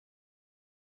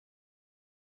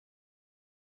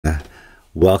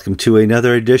Welcome to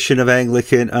another edition of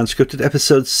Anglican Unscripted,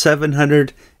 episode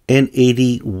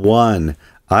 781.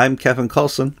 I'm Kevin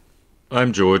Kallsen.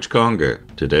 I'm George Conger.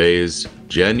 Today is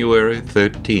January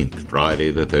 13th,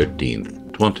 Friday the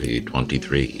 13th,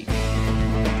 2023.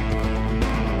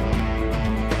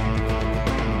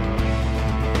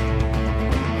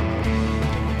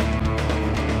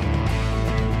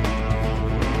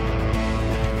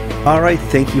 All right,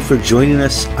 thank you for joining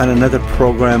us on another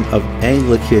program of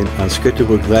Anglican Unscripted.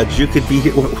 We're glad you could be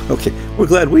here. Okay, we're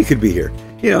glad we could be here.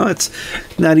 You know, it's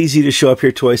not easy to show up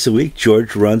here twice a week.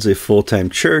 George runs a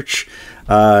full-time church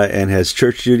and has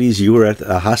church duties. You were at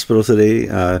a hospital today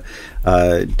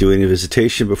doing a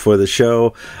visitation before the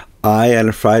show. I, on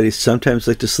a Friday, sometimes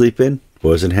like to sleep in.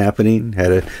 Wasn't happening.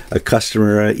 Had a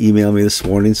customer email me this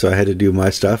morning, so I had to do my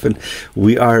stuff. And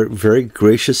we are very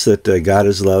gracious that God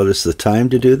has allowed us the time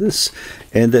to do this,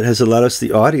 and that has allowed us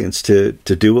the audience to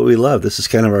do what we love. This is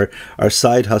kind of our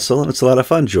side hustle, and it's a lot of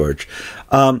fun, George.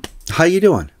 How you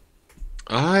doing?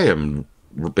 I am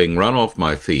being run off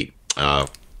my feet.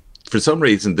 For some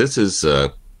reason, this is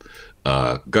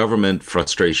government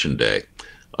frustration day.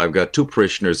 I've got two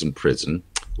parishioners in prison,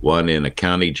 one in a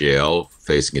county jail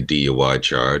facing a DUI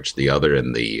charge, the other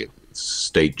in the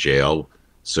state jail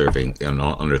serving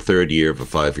on their third year of a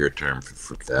 5-year term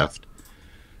for theft.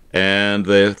 And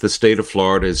the state of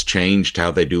Florida has changed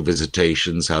how they do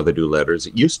visitations, how they do letters.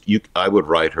 I would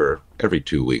write her every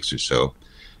 2 weeks or so,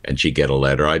 and she'd get a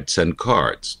letter. I'd send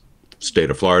cards.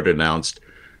 State of Florida announced,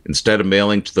 instead of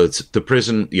mailing to the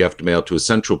prison, you have to mail to a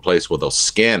central place where they'll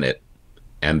scan it,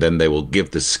 and then they will give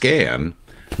the scan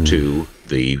to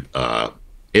the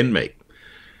inmate.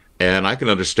 And I can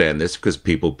understand this because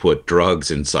people put drugs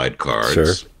inside cards.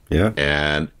 Sure. Yeah.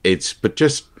 And but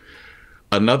just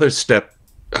another step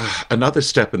in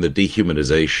the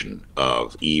dehumanization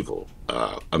of evil.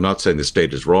 I'm not saying the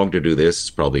state is wrong to do this.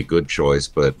 It's probably a good choice,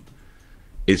 but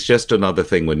it's just another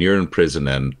thing when you're in prison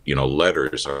and, you know,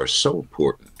 letters are so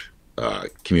important,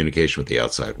 communication with the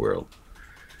outside world.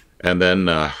 And then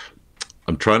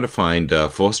I'm trying to find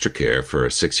foster care for a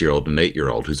 6-year-old and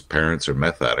 8-year-old whose parents are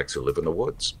meth addicts who live in the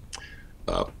woods.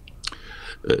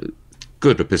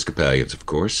 Good Episcopalians, of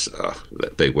course.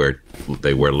 They wear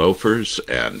loafers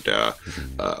and drive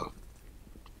a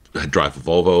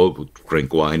Volvo,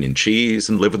 drink wine and cheese,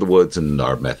 and live in the woods and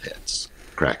are meth heads,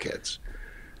 crackheads.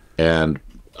 And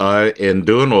in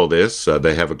doing all this,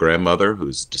 they have a grandmother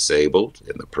who's disabled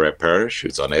in the parish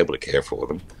who's unable to care for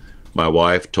them. My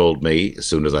wife told me as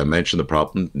soon as I mentioned the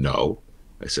problem, no.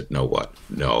 I said, no what?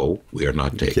 No, we are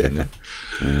not taking them.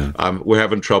 Yeah. We're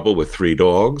having trouble with 3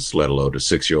 dogs, let alone a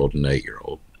 6-year-old and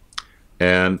 8-year-old.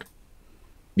 And,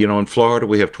 you know, in Florida,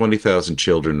 we have 20,000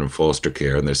 children in foster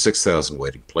care, and there's 6,000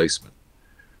 waiting placement.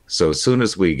 So as soon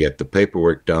as we get the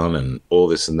paperwork done and all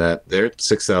this and that, they're at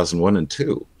 6,001 and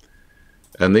 2.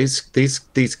 And these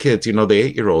kids, you know,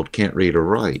 the 8-year-old can't read or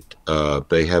write.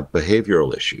 They have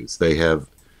behavioral issues. They have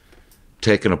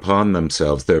taken upon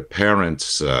themselves their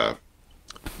parents'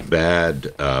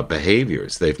 bad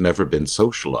behaviors. They've never been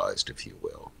socialized, if you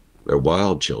will. They're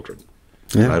wild children.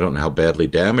 Yeah. I don't know how badly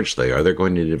damaged they are. They're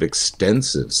going to need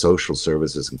extensive social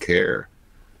services and care.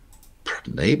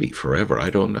 Maybe forever. I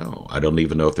don't know. I don't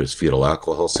even know if there's fetal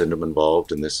alcohol syndrome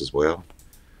involved in this as well.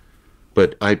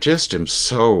 But I just am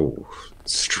so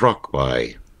struck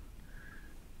by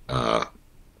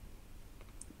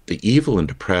the evil and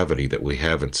depravity that we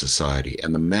have in society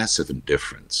and the massive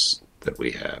indifference that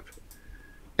we have.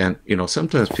 And, you know,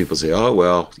 sometimes people say, oh,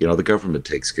 well, you know, the government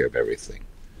takes care of everything.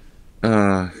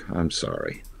 I'm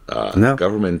sorry. No.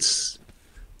 Governments,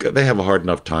 they have a hard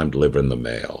enough time delivering the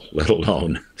mail, let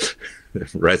alone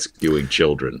rescuing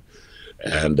children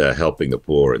and helping the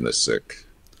poor and the sick.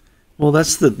 Well,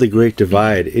 that's the great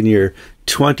divide. In your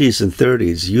 20s and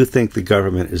 30s, you think the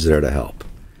government is there to help.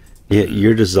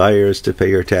 Your desire is to pay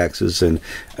your taxes, and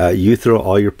you throw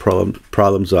all your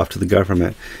problems off to the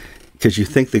government because you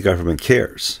think the government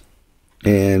cares.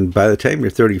 And by the time you're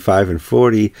 35 and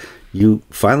 40, you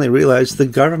finally realize the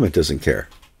government doesn't care.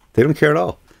 They don't care at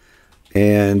all.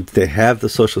 And they have the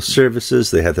social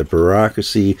services, they have the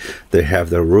bureaucracy, they have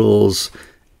the rules.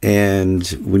 And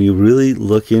when you really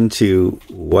look into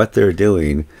what they're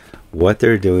doing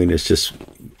is just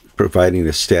providing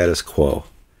a status quo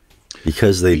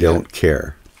because they don't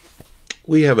care.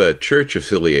 We have a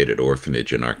church-affiliated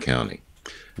orphanage in our county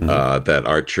that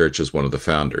our church is one of the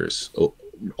founders.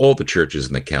 All the churches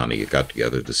in the county got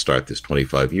together to start this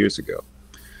 25 years ago.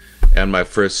 And my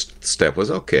first step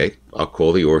was, okay, I'll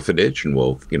call the orphanage and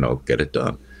we'll, you know, get it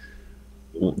done.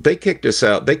 They kicked us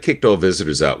out. They kicked all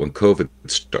visitors out when COVID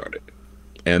started.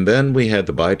 And then we had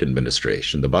the Biden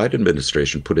administration. The Biden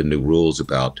administration put in new rules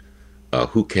about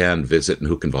who can visit and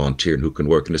who can volunteer and who can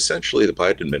work. And essentially, the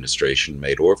Biden administration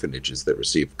made orphanages that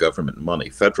receive government money,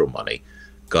 federal money,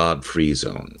 God-free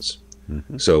zones.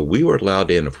 Mm-hmm. So we were allowed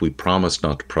in if we promised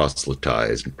not to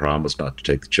proselytize and promised not to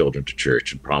take the children to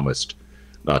church and promised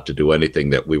not to do anything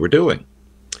that we were doing.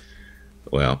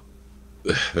 Well,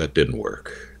 that didn't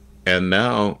work. And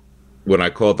now, when I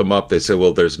called them up, they said,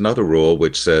 well, there's another rule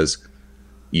which says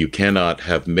you cannot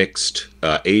have mixed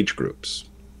age groups.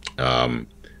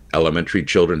 Elementary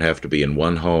children have to be in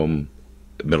one home,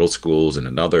 middle schools in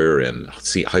another, and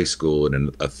high school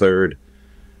in a third.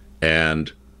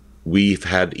 And we've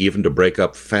had even to break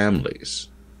up families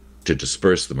to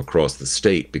disperse them across the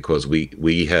state because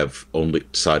we have only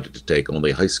decided to take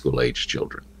only high school age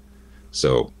children.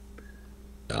 So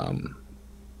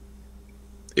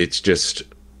it's just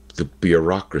the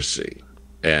bureaucracy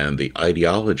and the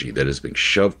ideology that is being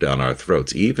shoved down our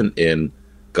throats, even in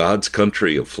God's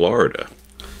country of Florida,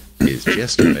 is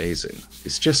just amazing.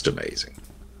 It's just amazing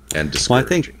and discouraging. Well, I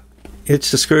think it's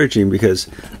discouraging because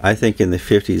I think in the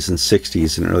 50s and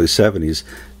 60s and early 70s,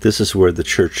 this is where the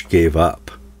church gave up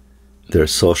their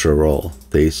social role.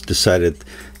 They decided,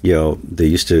 they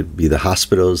used to be the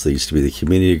hospitals, they used to be the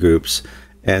community groups,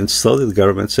 and slowly the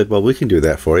government said, well, we can do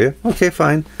that for you. Okay,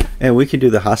 fine. And we can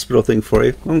do the hospital thing for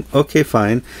you. Okay,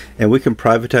 fine. And we can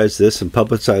privatize this and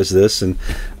publicize this. And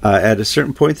at a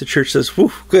certain point, the church says,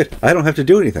 whew, good, I don't have to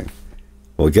do anything.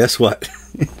 Well, guess what?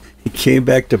 It came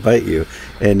back to bite you.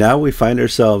 And now we find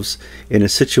ourselves in a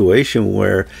situation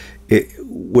where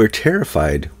we're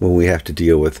terrified when we have to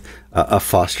deal with a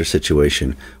foster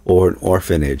situation or an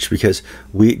orphanage, because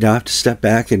we now have to step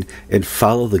back and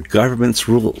follow the government's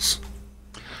rules,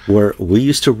 where we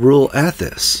used to rule at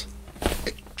this.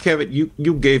 Kevin,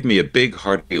 you gave me a big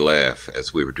hearty laugh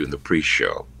as we were doing the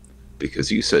pre-show,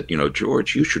 because you said,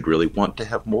 George, you should really want to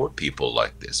have more people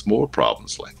like this, more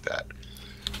problems like that.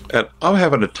 And I'm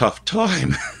having a tough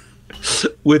time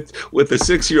with a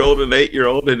 6-year-old, an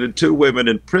 8-year-old, and then 2 women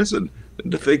in prison,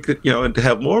 and to think that, and to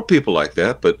have more people like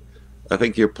that. But I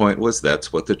think your point was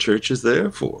that's what the church is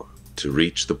there for, to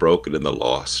reach the broken and the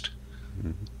lost.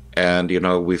 Mm-hmm. And,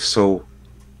 we've so,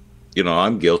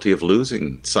 I'm guilty of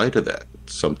losing sight of that.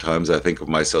 Sometimes I think of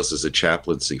myself as a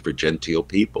chaplaincy for genteel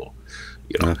people.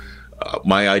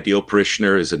 My ideal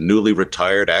parishioner is a newly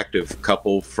retired active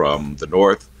couple from the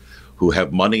north who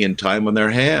have money and time on their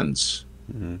hands,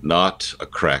 not a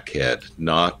crackhead,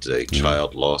 not a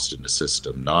child lost in the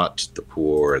system, not the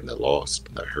poor and the lost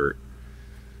and the hurt.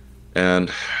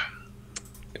 And,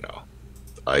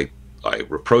 I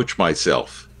reproach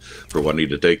myself for wanting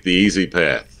to take the easy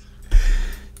path.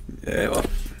 Yeah, well,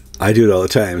 I do it all the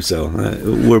time, so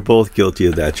we're both guilty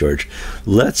of that, George.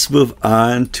 Let's move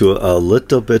on to a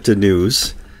little bit of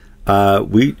news.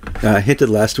 We hinted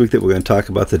last week that we're going to talk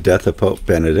about the death of Pope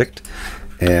Benedict,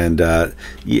 and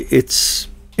it's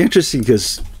interesting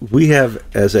because we have,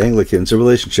 as Anglicans, a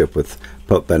relationship with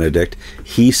Pope Benedict.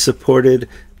 He supported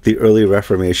the early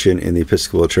Reformation in the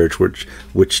Episcopal Church,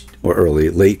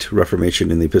 late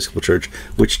Reformation in the Episcopal Church,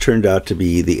 which turned out to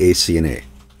be the ACNA.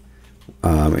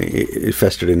 It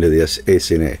festered into the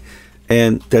ACNA.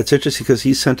 And that's interesting because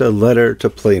he sent a letter to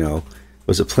Plano.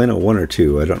 Was it Plano 1 or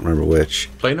 2? I don't remember which.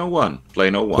 Plano 1.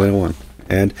 Plano 1. Plano 1.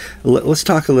 And let's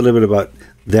talk a little bit about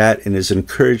that and his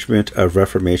encouragement of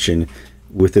Reformation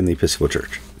within the Episcopal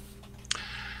Church.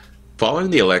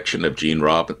 Following the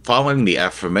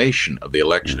affirmation of the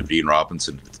election of Gene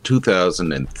Robinson at the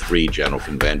 2003 General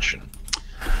Convention,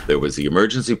 there was the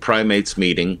emergency primates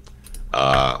meeting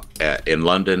in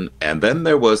London, and then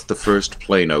there was the first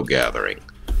Plano gathering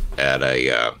at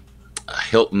a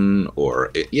Hilton,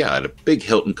 at a big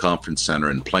Hilton conference center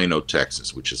in Plano,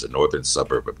 Texas, which is a northern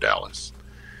suburb of Dallas.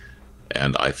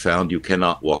 And I found you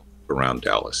cannot walk around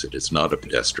Dallas. It is not a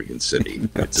pedestrian city.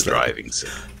 It's a driving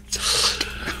city.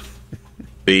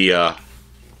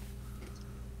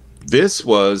 This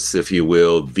was, if you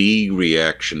will, the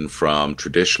reaction from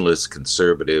traditionalists,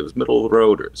 conservatives,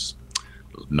 middle-of-the-roaders.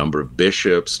 Number of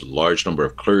bishops, large number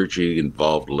of clergy,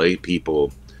 involved lay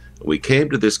people. We came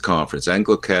to this conference,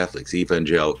 Anglo-Catholics,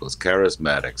 evangelicals,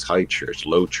 charismatics, high church,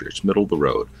 low church, middle of the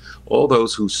road, all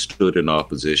those who stood in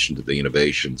opposition to the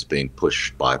innovations being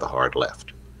pushed by the hard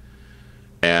left.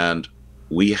 And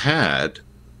we had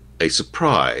a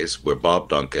surprise where Bob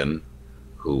Duncan,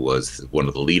 who was one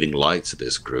of the leading lights of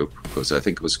this group, because I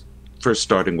think it was first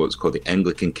starting what was called the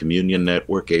Anglican Communion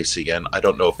Network, ACN. I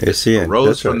don't know if it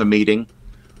arose from the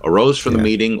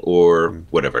meeting, or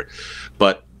whatever.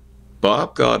 But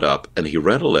Bob got up and he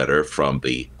read a letter from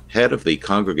the head of the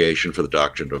Congregation for the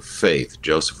Doctrine of Faith,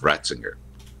 Joseph Ratzinger.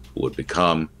 would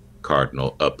become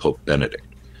Pope Benedict,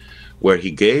 where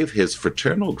he gave his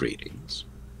fraternal greetings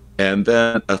and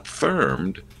then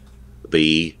affirmed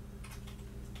the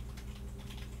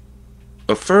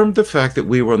fact that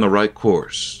we were on the right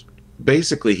course.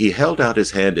 Basically, he held out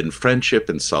his hand in friendship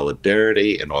and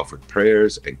solidarity and offered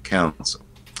prayers and counsel.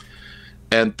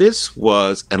 And this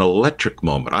was an electric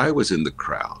moment. I was in the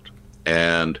crowd,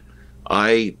 and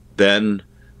I then,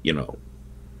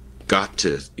 got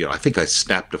to, I think I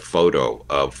snapped a photo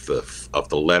of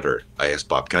the letter. I asked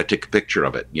Bob, can I take a picture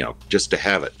of it, just to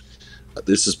have it.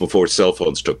 This is before cell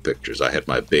phones took pictures. I had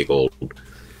my big old,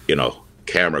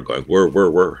 camera going,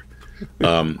 whir.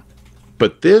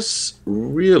 But this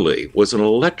really was an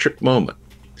electric moment.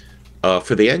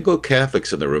 For the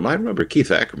Anglo-Catholics in the room, I remember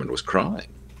Keith Ackerman was crying.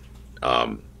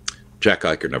 Jack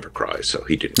Eicher never cries, so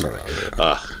he didn't cry.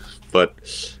 But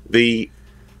the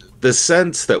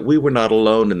sense that we were not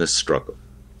alone in this struggle.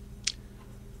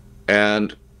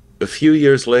 And a few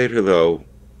years later, though,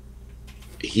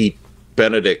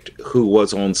 Benedict, who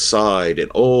was on side in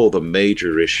all the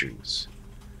major issues,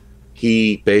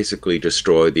 he basically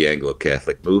destroyed the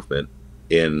Anglo-Catholic movement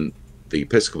in the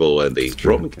Episcopal and the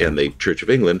Roman and the Church of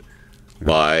England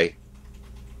by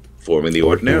forming the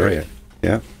Ordinariate.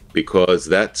 Yeah. Because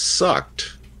that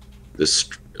sucked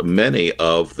many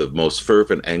of the most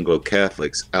fervent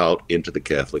Anglo-Catholics out into the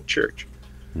Catholic Church.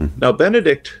 Now,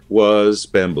 Benedict was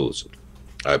bamboozled,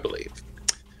 I believe.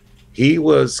 He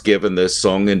was given this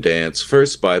song and dance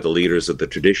first by the leaders of the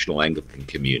traditional Anglican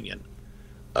Communion,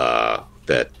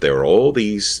 that there were all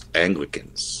these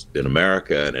Anglicans in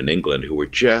America and in England who were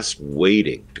just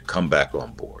waiting to come back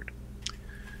on board.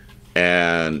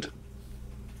 And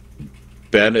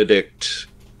Benedict,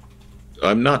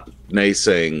 I'm not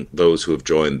naysaying those who have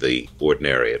joined the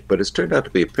Ordinariate, but it's turned out to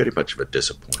be pretty much of a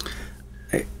disappointment.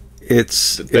 It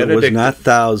was not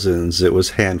thousands, it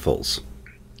was handfuls.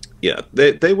 Yeah,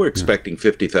 they were expecting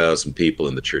 50,000 people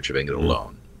in the Church of England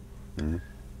alone.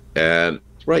 And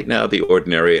right now, the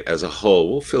Ordinariate as a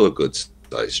whole will fill a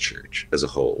good-sized church as a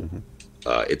whole.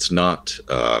 It's not,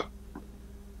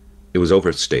 it was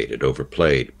overstated,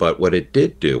 overplayed, but what it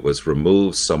did do was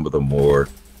remove some of the more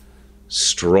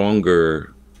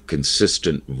stronger,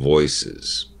 consistent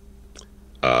voices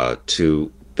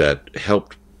that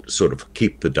helped sort of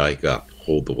keep the dike up,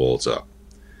 hold the walls up.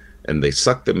 And they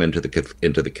sucked them into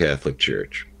the Catholic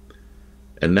Church.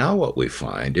 And now what we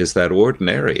find is that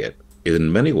Ordinariate,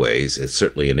 in many ways, it's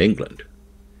certainly in England,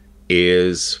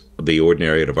 is the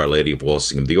Ordinariate of Our Lady of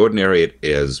Walsingham. The Ordinariate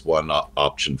is one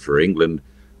option for England.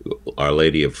 Our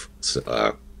Lady of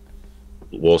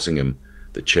Walsingham,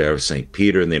 the chair of St.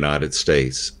 Peter in the United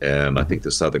States, and I think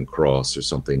the Southern Cross or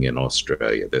something in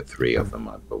Australia. There are three of them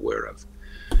I'm aware of.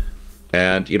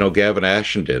 And, Gavin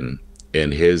Ashenden,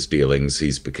 in his dealings,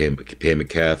 he became a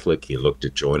Catholic. He looked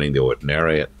at joining the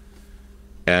Ordinariate.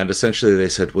 And essentially they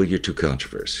said, well, you're too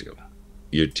controversial.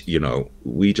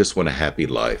 We just want a happy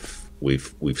life.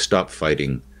 We've stopped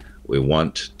fighting. We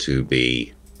want to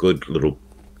be good little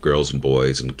girls and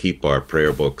boys and keep our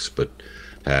prayer books, but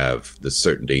have the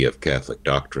certainty of Catholic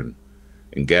doctrine.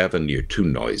 And Gavin, you're too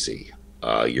noisy.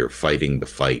 You're fighting the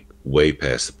fight way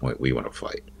past the point we want to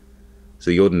fight.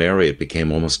 So the Ordinariate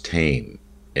became almost tame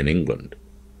in England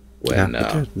when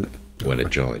it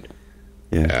joined.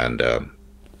 Yeah. And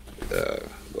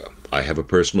well, I have a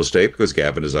personal stake because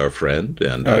Gavin is our friend,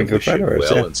 and I wish him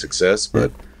well and success.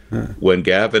 But when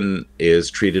Gavin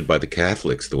is treated by the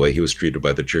Catholics the way he was treated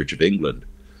by the Church of England,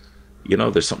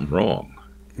 there's something wrong.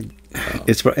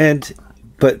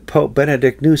 But Pope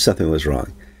Benedict knew something was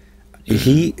wrong.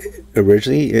 He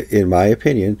originally, in my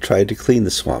opinion, tried to clean the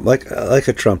swamp, like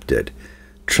a Trump did.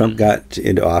 Trump got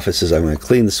into office, says, I'm going to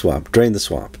clean the swamp, drain the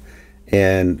swamp.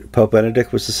 And Pope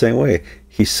Benedict was the same way.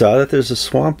 He saw that there's a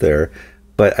swamp there,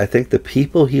 but I think the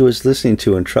people he was listening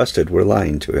to and trusted were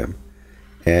lying to him.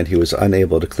 And he was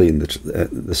unable to clean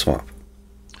the swamp.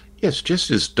 Yes, just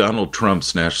as Donald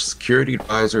Trump's national security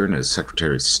advisor and his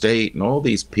Secretary of State and all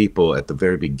these people at the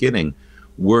very beginning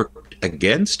worked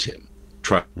against him,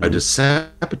 tried to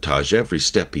sabotage every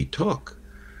step he took.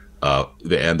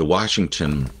 And the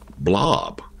Washington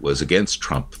blob was against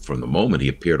Trump from the moment he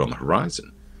appeared on the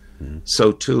horizon.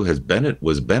 So too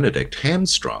was Benedict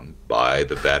hamstrung by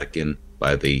the Vatican,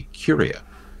 by the Curia,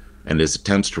 and his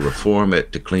attempts to reform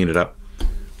it, to clean it up.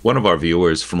 One of our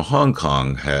viewers from Hong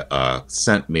Kong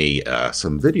sent me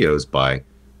some videos by,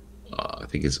 I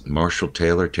think it's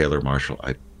Taylor Marshall.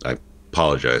 I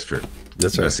apologize for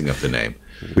messing up the name.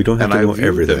 We don't have to know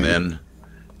everything.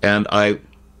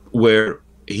 Where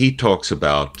he talks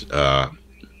about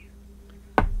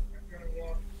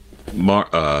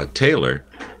Taylor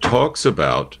talks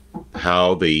about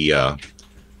how the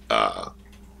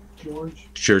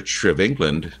Church of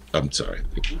England,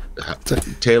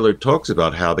 Taylor talks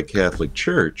about how the Catholic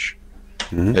Church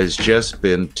has just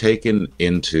been taken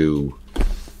into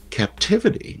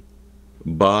captivity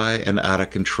by an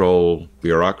out-of-control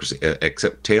bureaucracy,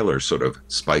 except Taylor sort of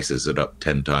spices it up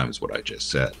 10 times what I just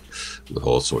said, with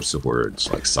all sorts of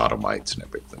words like sodomites and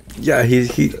everything. Yeah, he's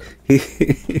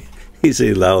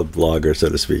a loud blogger, so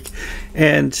to speak.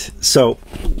 And so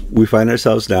we find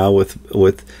ourselves now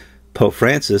with Pope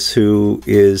Francis, who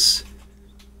is,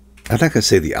 I'm not going to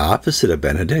say the opposite of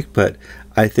Benedict, but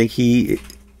I think he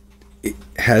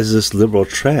has this liberal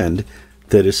trend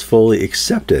that is fully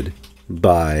accepted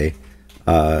by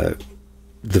the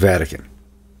Vatican.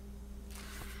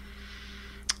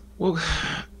 Well,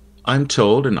 I'm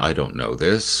told, and I don't know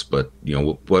this, but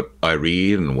what I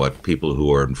read and what people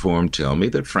who are informed tell me,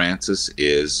 that Francis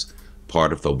is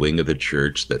part of the wing of the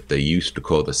church that they used to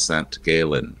call the St.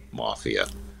 Gallen Mafia,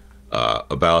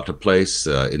 about a place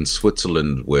in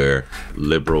Switzerland where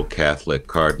liberal Catholic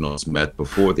cardinals met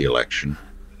before the election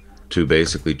to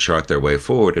basically chart their way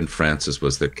forward, and Francis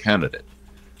was their candidate.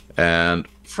 And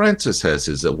Francis has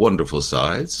his wonderful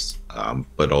sides,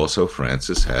 but also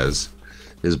Francis has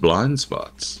his blind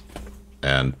spots.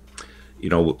 And,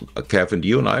 Kevin,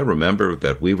 you and I remember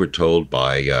that we were told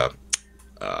by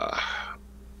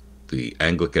the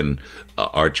Anglican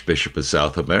Archbishop of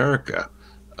South America,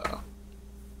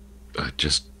 why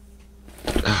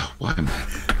am I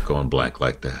going blank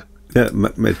like that?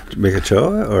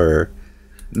 Mikachoa, or?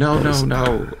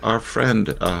 No, our friend,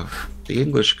 the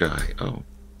English guy.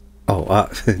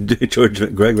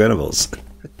 George Greg Venables.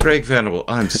 Greg Venable,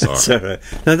 I'm sorry. That's all right.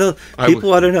 No, people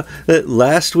want to know that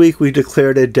last week we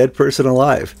declared a dead person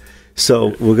alive.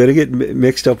 So we're going to get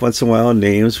mixed up once in a while on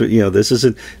names. But, this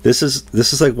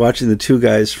is like watching the two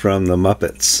guys from the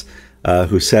Muppets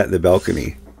who sat in the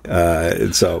balcony.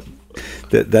 And so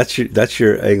that's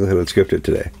your Anglican Unscripted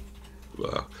today.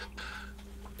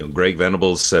 Greg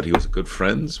Venables said he was good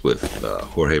friends with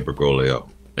Jorge Bergoglio,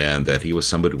 and that he was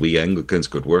somebody we Anglicans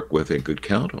could work with and could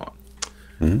count on.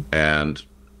 And,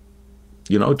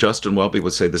 Justin Welby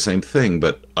would say the same thing,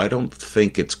 but I don't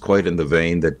think it's quite in the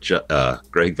vein that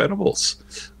Greg Venables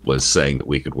was saying that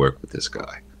we could work with this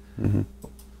guy.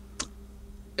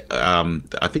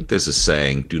 I think there's a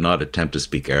saying, do not attempt to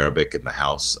speak Arabic in the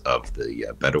house of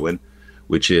the Bedouin,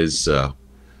 which is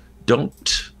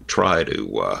don't try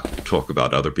to talk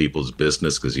about other people's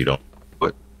business, because you don't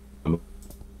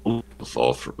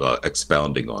fall for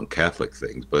expounding on Catholic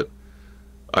things. But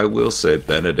I will say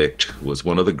Benedict was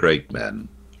one of the great men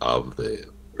of the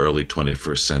early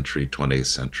 21st century, 20th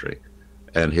century.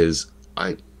 And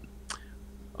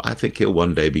I think he'll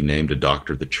one day be named a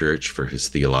doctor of the church for his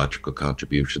theological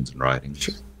contributions and writings.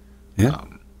 Sure. Yeah.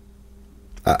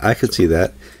 I could see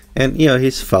that. And,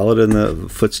 he's followed in the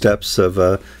footsteps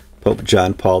of Pope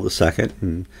John Paul II,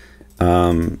 and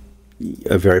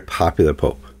a very popular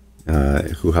pope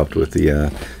who helped with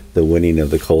the winning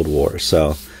of the Cold War.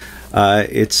 So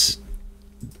his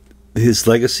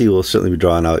legacy will certainly be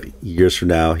drawn out years from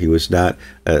now. He was not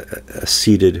a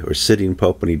seated or sitting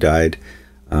pope when he died.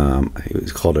 He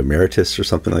was called emeritus or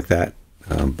something like that.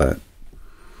 But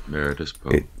Emeritus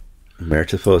Pope.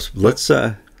 Emeritus Pope. Let's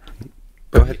go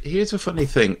ahead. Here's a funny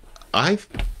thing.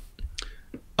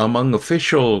 Among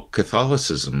official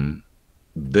Catholicism,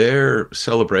 their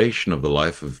celebration of the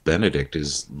life of Benedict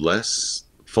is less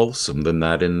fulsome than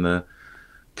that in the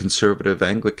conservative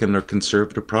Anglican or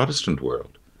conservative Protestant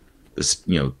world.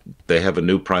 They have a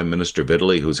new prime minister of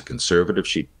Italy who's a conservative.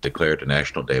 She declared a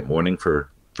national day of mourning for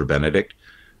Benedict.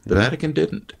 The Vatican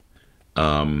didn't.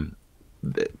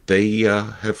 They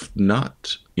have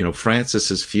not.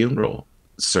 Francis's funeral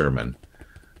sermon.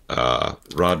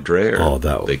 Rod Dreher. Oh,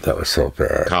 that was so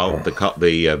bad.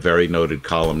 The very noted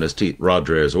columnist. Rod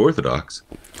Dreher is Orthodox.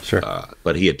 Sure.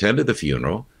 But he attended the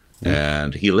funeral,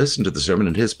 and he listened to the sermon,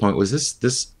 and his point was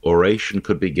this oration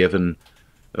could be given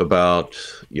about,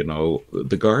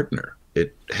 the gardener.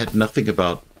 It had nothing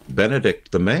about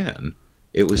Benedict the man.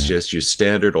 It was just your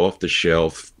standard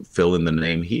off-the-shelf, fill in the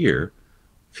name here,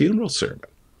 funeral sermon.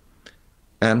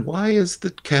 And why is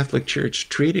the Catholic Church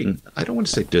treating, I don't want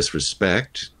to say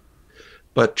disrespect,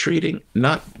 but treating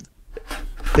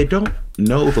they don't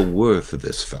know the worth of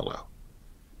this fellow,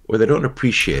 or they don't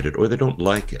appreciate it, or they don't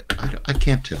like it. I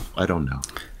can't tell. I don't know.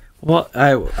 Well,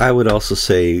 I would also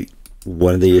say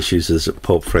one of the issues is that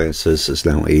Pope Francis is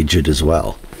now aged as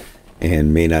well,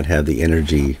 and may not have the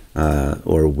energy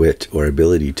or wit or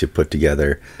ability to put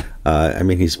together.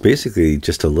 He's basically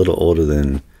just a little older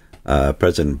than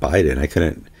President Biden. I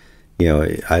couldn't,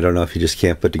 I don't know if you just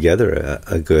can't put together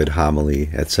a good homily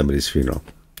at somebody's funeral,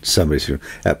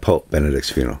 at Pope Benedict's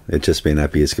funeral. It just may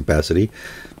not be his capacity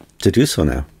to do so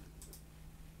now.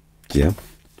 Yeah,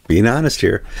 being honest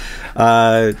here.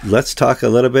 Let's talk a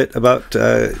little bit about,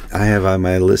 I have on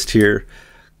my list here,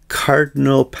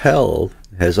 Cardinal Pell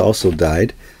has also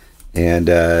died. And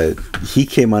he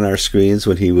came on our screens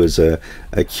when he was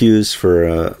accused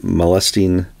for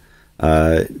molesting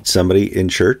somebody in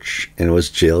church and was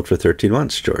jailed for 13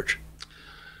 months, George.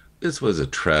 This was a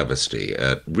travesty.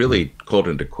 It really called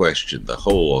into question the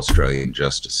whole Australian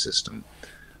justice system.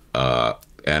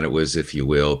 And it was, if you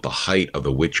will, the height of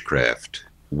the witch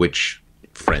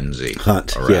frenzy.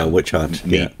 Hunt. Yeah, witch hunt.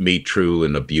 Me True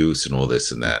and abuse and all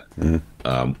this and that. Mm-hmm.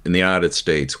 In the United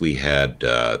States, we had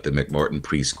the McMartin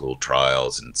preschool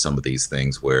trials and some of these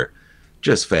things where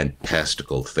just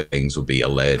fantastical things would be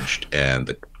alleged and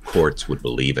the courts would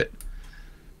believe it.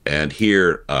 And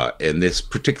here, in this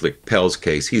particular Pell's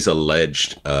case, he's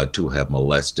alleged to have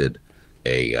molested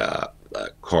a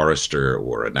chorister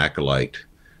or an acolyte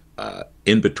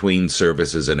in between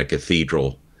services in a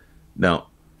cathedral. Now,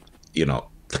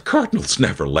 the Cardinal's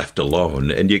never left alone,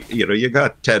 and you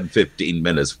got 10, 15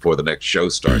 minutes before the next show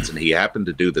starts, and he happened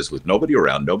to do this with nobody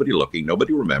around, nobody looking,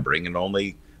 nobody remembering, and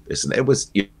only this. And it was,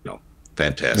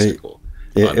 fantastical.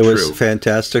 It was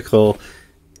fantastical,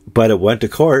 but it went to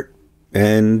court,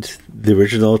 and the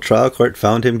original trial court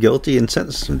found him guilty and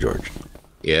sentenced him, George.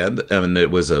 Yeah, and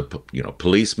it was a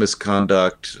police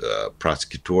misconduct,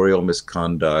 prosecutorial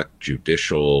misconduct,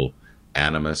 judicial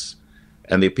animus,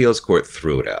 and the appeals court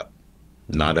threw it out.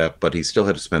 But he still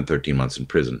had to spend 13 months in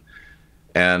prison.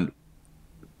 And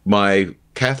my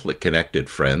Catholic connected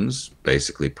friends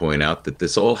basically point out that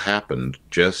this all happened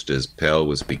just as Pell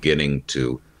was beginning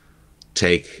to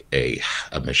take a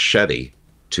machete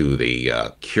to the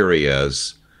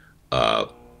Curia's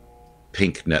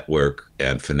pink network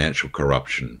and financial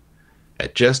corruption,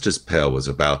 just as Pell was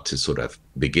about to sort of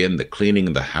begin the cleaning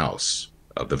of the house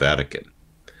of the Vatican.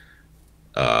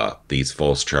 These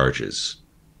false charges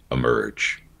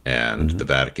emerge, and the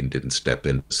Vatican didn't step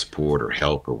in to support or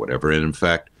help or whatever. And in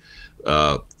fact,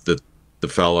 the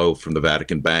fellow from the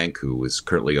Vatican Bank who is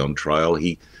currently on trial,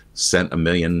 he sent $1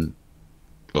 million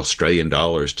Australian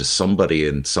dollars to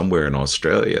somebody somewhere in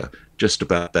Australia just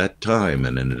about that time,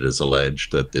 and then it is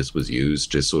alleged that this was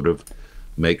used to sort of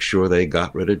make sure they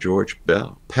got rid of George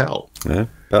Pell. Yeah,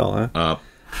 Pell, huh?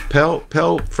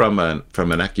 Pell, from an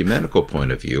ecumenical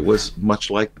point of view, was much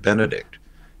like Benedict.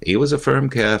 He was a firm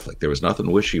Catholic. There was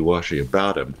nothing wishy-washy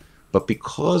about him. But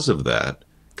because of that,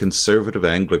 conservative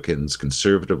Anglicans,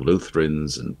 conservative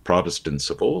Lutherans, and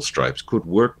Protestants of all stripes could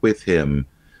work with him,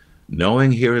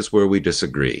 knowing here is where we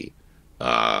disagree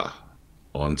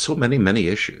on so many, many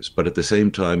issues, but at the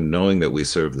same time knowing that we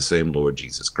serve the same Lord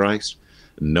Jesus Christ,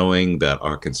 knowing that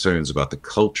our concerns about the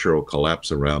cultural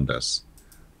collapse around us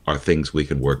are things we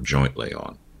can work jointly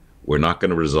on. We're not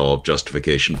going to resolve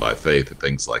justification by faith and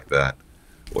things like that,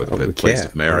 or the place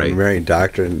of Mary. Marian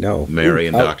doctrine, no.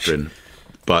 Marian doctrine.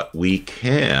 But we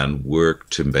can work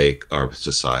to make our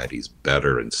societies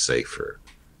better and safer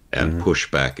and push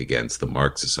back against the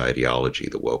Marxist ideology,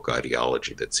 the woke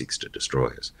ideology that seeks to destroy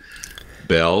us.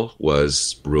 Bell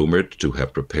was rumored to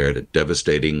have prepared a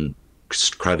devastating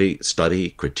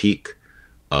critique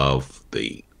of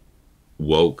the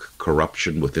woke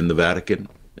corruption within the Vatican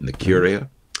and the Curia,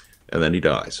 and then he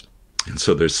dies. And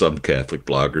so there's some Catholic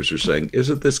bloggers who are saying,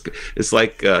 isn't this, it's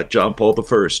like John Paul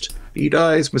I. He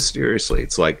dies mysteriously.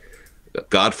 It's like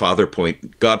Godfather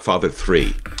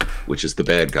 3, which is the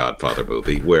bad Godfather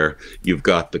movie, where you've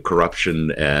got the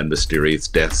corruption and mysterious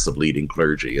deaths of leading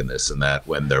clergy and this and that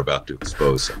when they're about to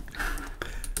expose him.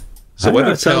 So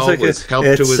whether Pell was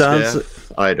helped to his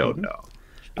death, I don't know.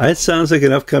 It sounds like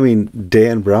an upcoming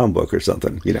Dan Brown book or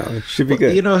something. It should be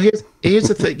good. Here's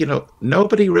the thing.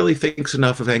 Nobody really thinks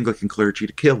enough of Anglican clergy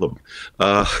to kill them.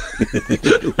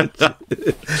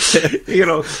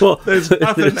 There's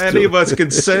nothing any of us can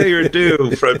say or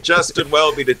do, from Justin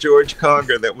Welby to George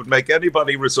Conger, that would make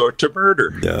anybody resort to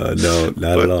murder. No,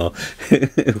 not at all.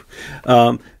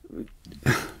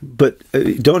 But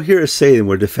don't hear us say that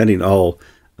we're defending all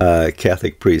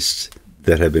Catholic priests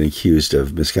that have been accused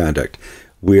of misconduct.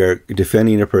 We are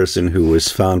defending a person who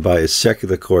was found by a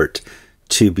secular court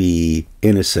to be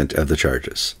innocent of the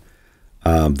charges.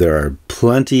 There are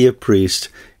plenty of priests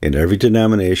in every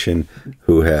denomination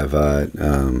who have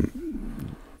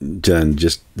done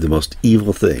just the most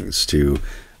evil things to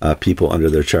people under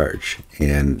their charge.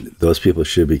 And those people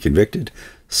should be convicted,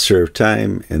 serve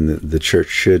time, and the church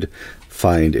should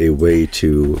find a way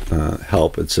to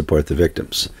help and support the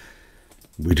victims.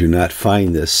 We do not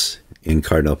find this in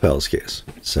Cardinal Pell's case.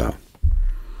 So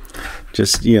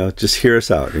just hear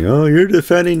us out. You're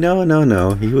defending.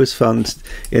 No. He was found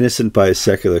innocent by a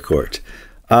secular court.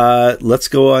 Let's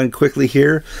go on quickly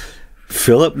here.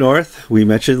 Philip North, we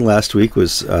mentioned last week,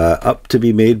 was up to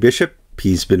be made bishop.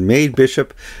 He's been made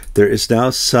bishop. There is now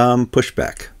some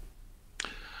pushback.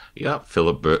 Yeah,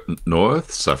 Philip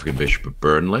North, suffragan bishop of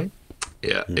Burnley,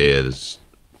 is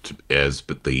as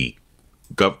the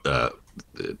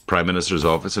Prime Minister's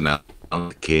office announced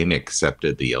the King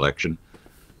accepted the election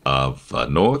of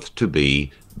North to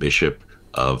be Bishop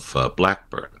of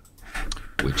Blackburn,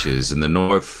 which is in the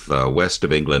north west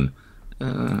of England.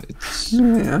 It's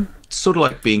sort of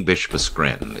like being Bishop of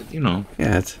Scranton,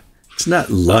 Yeah, it's not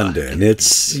London.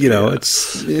 It's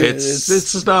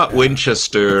it's not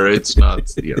Winchester. It's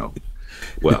not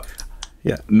Well,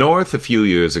 yeah. North a few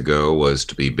years ago was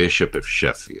to be Bishop of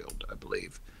Sheffield, I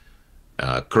believe.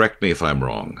 Correct me if I'm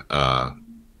wrong.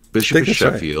 Bishop of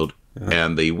Sheffield, right.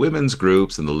 And the women's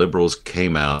groups and the liberals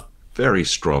came out very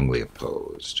strongly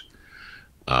opposed.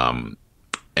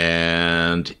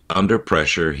 And under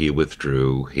pressure, he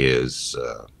withdrew his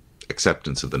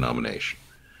acceptance of the nomination.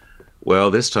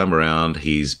 Well, this time around,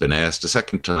 he's been asked a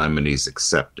second time, and he's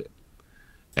accepted.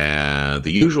 And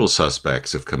the usual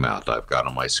suspects have come out. I've got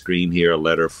on my screen here a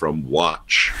letter from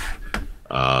Watch.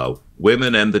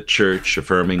 Women and the Church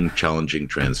Affirming, Challenging,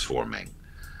 Transforming,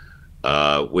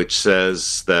 which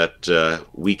says that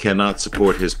we cannot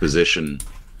support his position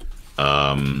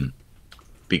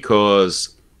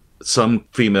because some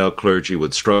female clergy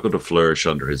would struggle to flourish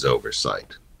under his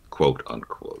oversight, quote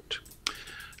unquote.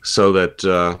 So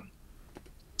that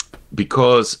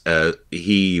because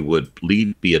he would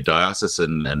be a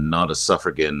diocesan and not a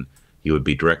suffragan, he would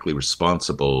be directly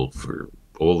responsible for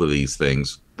all of these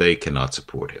things. They cannot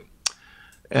support him.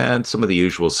 And some of the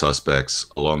usual suspects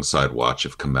alongside Watch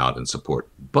have come out in support.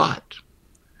 But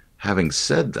having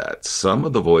said that, some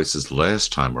of the voices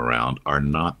last time around are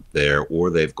not there, or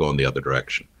they've gone the other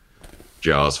direction.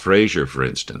 Giles Fraser, for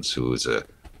instance, who is a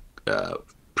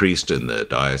priest in the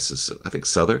diocese of, I think,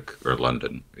 Southwark or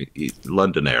London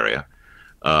area,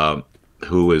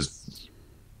 who is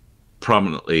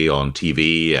prominently on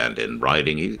TV and in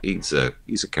writing. He's a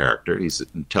character. He's an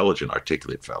intelligent,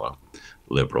 articulate fellow,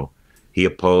 liberal. He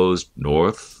opposed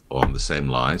North on the same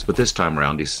lines, but this time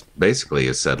around he basically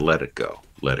has said, let it go,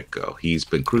 let it go. He's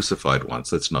been crucified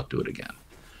once, let's not do it again.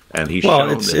 And he's shown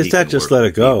that it's not just let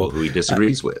it go. Who he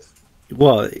disagrees with.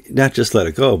 Well, not just let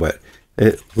it go, but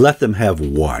let them have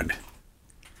one.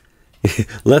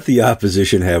 Let the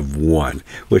opposition have one,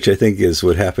 which I think is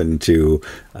what happened to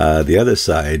the other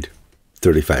side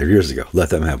 35 years ago. Let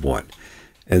them have one.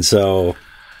 And so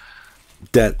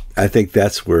I think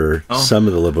that's where some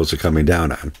of the liberals are coming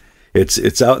down on.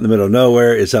 It's out in the middle of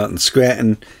nowhere. It's out in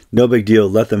Scranton. No big deal.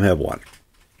 Let them have one.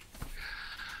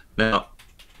 Now,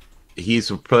 he's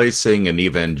replacing an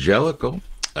evangelical,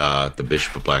 the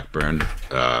Bishop of Blackburn,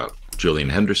 Julian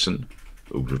Henderson,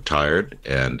 who retired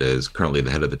and is currently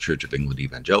the head of the Church of England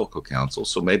Evangelical Council.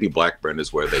 So maybe Blackburn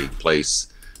is where they place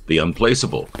the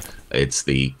unplaceable. In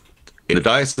the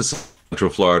Diocese of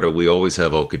Central Florida, we always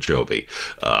have Okeechobee.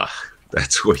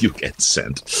 That's where you get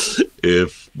sent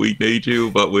if we need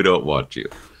you, but we don't want you.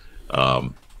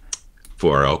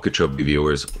 For our Okeechobee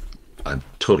viewers, I'm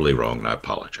totally wrong, and I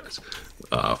apologize.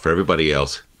 For everybody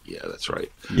else, yeah, that's right.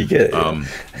 You get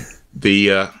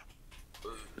it.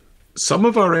 Some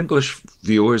of our English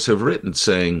viewers have written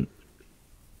saying,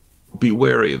 be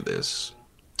wary of this.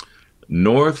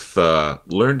 North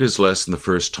learned his lesson the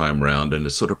first time round and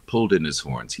has sort of pulled in his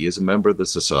horns. He is a member of the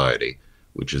Society,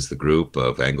 which is the group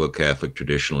of Anglo-Catholic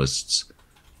traditionalists,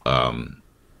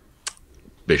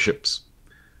 bishops.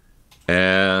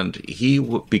 And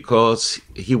because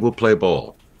he will play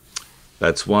ball.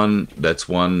 That's one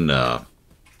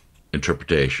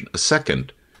interpretation. A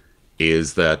second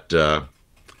is that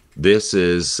this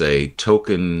is a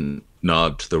token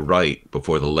nod to the right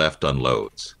before the left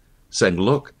unloads, saying,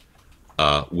 look,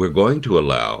 we're going to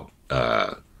allow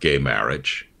gay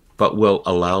marriage, but we'll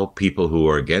allow people who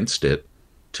are against it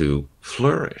to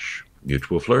flourish,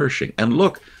 mutual flourishing. And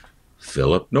look,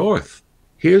 Philip North,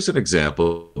 here's an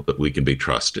example that we can be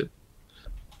trusted.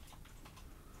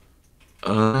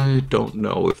 I don't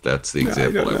know if that's the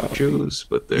example I would choose,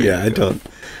 but there you go.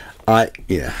 I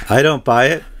don't buy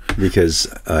it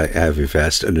because I have a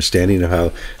vast understanding of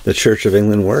how the Church of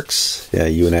England works. Yeah,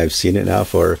 you and I have seen it now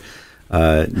for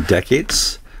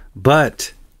decades.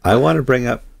 But I want to bring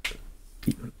up,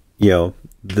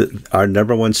 our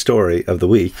number one story of the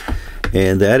week,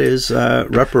 and that is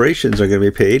reparations are going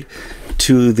to be paid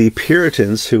to the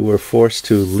Puritans who were forced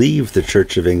to leave the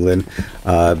Church of England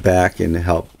back and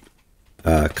help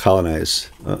colonize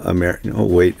America. Oh,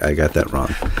 wait, I got that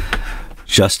wrong.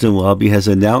 Justin Welby has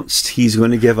announced he's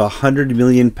going to give £100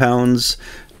 million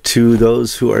to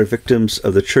those who are victims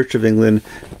of the Church of England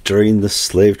during the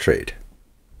slave trade.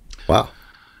 Wow.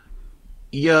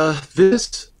 Yeah,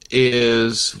 this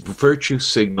is virtue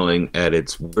signaling at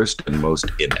its worst and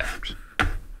most inept.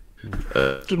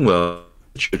 Well,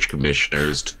 church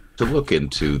commissioners to look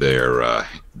into their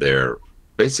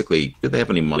basically, did they have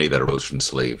any money that arose from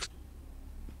slaves?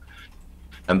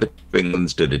 And the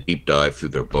Englands did a deep dive through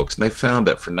their books, and they found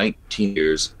that for 19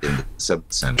 years in the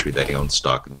 7th century, they owned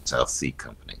stock in the South Sea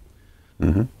Company.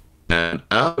 Mm-hmm. And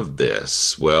out of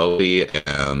this, Welby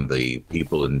and the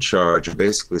people in charge are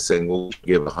basically saying, well, we'll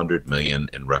give $100 million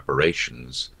in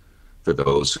reparations for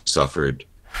those who suffered,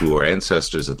 who are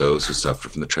ancestors of those who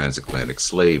suffered from the transatlantic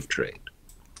slave trade.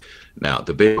 Now,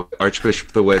 the big Archbishop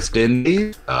of the West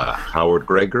Indies, Howard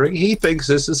Gregory, he thinks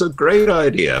this is a great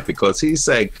idea because he's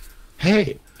saying,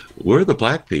 hey, we're the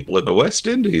black people in the West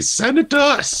Indies. Send it to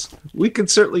us. We can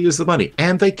certainly use the money.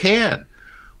 And they can.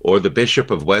 Or the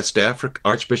Bishop of West Africa,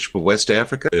 Archbishop of West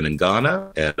Africa in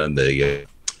Ghana and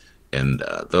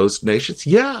those nations.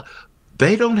 Yeah,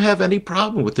 they don't have any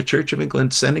problem with the Church of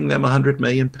England sending them £100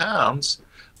 million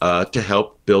to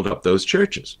help build up those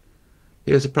churches.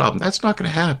 Here's the problem. That's not going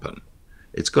to happen.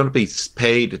 It's going to be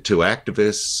paid to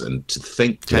activists and to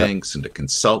think tanks and to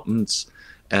consultants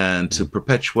and to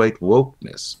perpetuate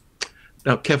wokeness.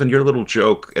 Now, Kevin, your little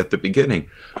joke at the beginning,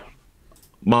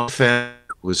 my family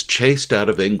was chased out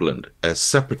of England as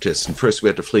separatists, and first we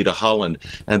had to flee to Holland,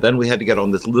 and then we had to get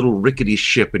on this little rickety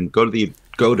ship and go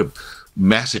to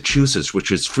Massachusetts,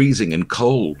 which is freezing and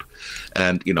cold.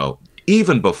 And, you know,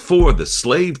 even before the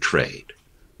slave trade,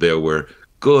 there were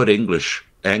good English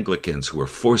Anglicans who were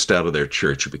forced out of their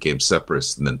church, who became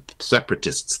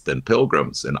separatists, then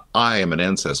pilgrims, and I am an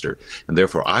ancestor, and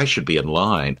therefore I should be in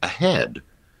line ahead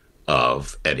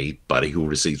of anybody who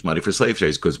receives money for slave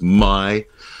trades, because my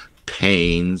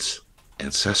pains,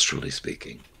 ancestrally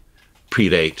speaking,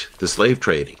 predate the slave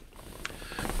trading.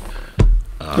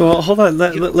 Well, hold on.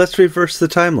 Let's reverse the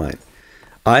timeline.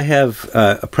 I have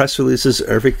press releases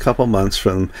every couple months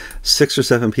from 6 or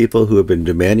 7 people who have been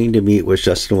demanding to meet with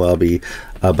Justin Welby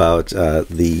about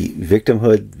the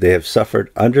victimhood they have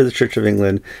suffered under the Church of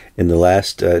England in the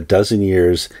last dozen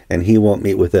years, and he won't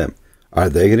meet with them. Are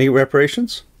they going to get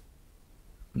reparations?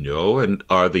 No, and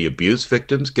are the abuse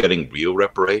victims getting real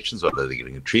reparations? Are they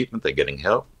getting treatment? Are they getting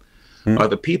help? Are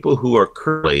the people who are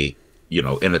currently, you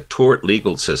know, in a tort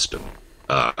legal system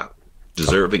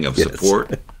deserving of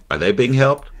support? Are they being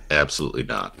helped? Absolutely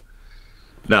not.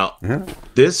 Now,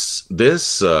 this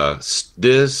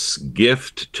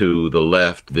gift to the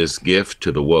left, this gift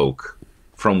to the woke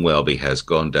from Welby has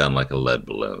gone down like a lead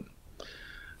balloon.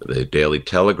 The Daily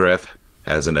Telegraph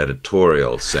has an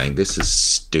editorial saying this is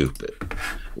stupid.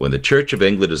 When the Church of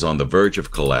England is on the verge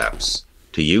of collapse,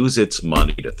 to use its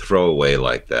money to throw away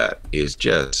like that is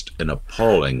just an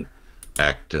appalling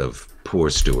act of poor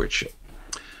stewardship.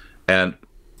 And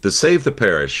the Save the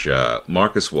Parish,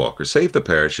 Marcus Walker, Save the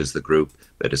Parish is the group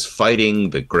that is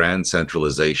fighting the grand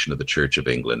centralization of the Church of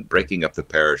England, breaking up the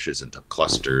parishes into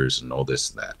clusters and all this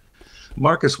and that.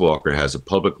 Marcus Walker has a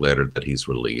public letter that he's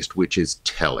released, which is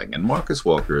telling. And Marcus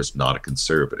Walker is not a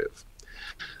conservative.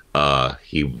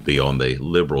 He would be on the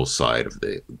liberal side of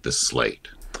the slate.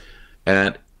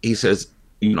 And he says,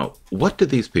 you know, what do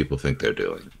these people think they're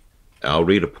doing? I'll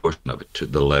read a portion of it,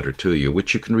 the letter to you,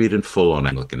 which you can read in full on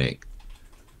Anglican Ink.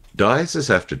 Diocese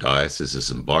after diocese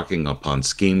is embarking upon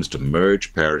schemes to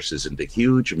merge parishes into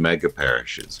huge mega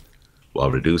parishes while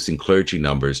reducing clergy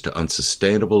numbers to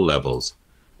unsustainable levels,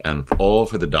 and all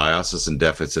for the diocesan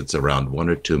deficits around £1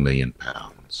 or £2 million.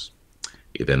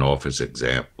 He then offers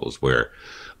examples where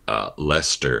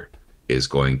Leicester is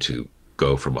going to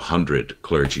go from 100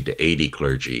 clergy to 80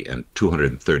 clergy and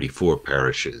 234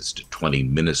 parishes to 20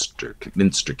 minster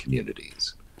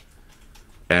communities.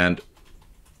 And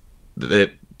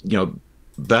that, you know,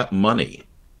 that money,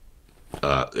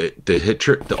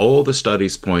 all the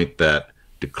studies point that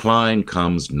decline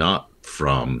comes not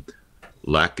from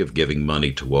lack of giving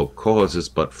money to woke causes,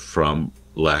 but from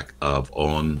lack of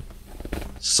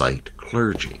on-site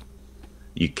clergy.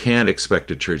 You can't expect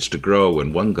a church to grow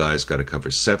when one guy's got to cover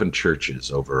 7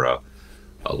 churches over a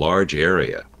large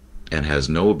area and has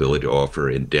no ability to offer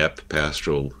in-depth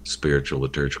pastoral, spiritual,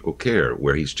 liturgical care,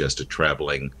 where he's just a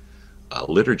traveling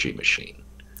liturgy machine.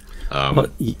 Well,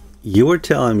 you were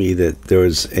telling me that there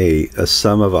was a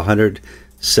sum of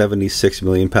 £176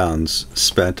 million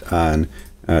spent on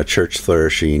church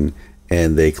flourishing,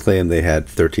 and they claim they had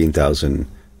 13,000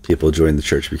 people join the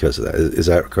church because of that. Is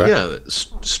that correct? Yeah,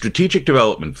 Strategic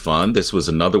Development Fund. This was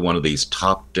another one of these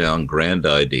top-down grand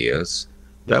ideas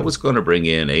that was going to bring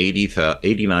in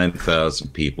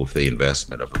 89,000 people for the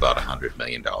investment of about $100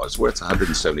 million, where it's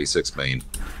 176 million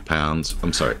pounds.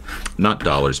 I'm sorry, not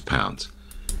dollars, pounds.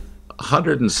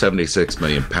 176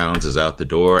 million pounds is out the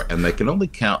door, and they can only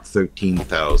count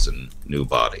 13,000 new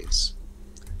bodies.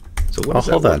 So what does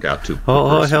that work out to?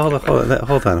 Hold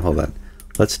on.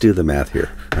 Let's do the math here.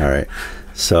 All right.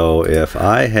 So if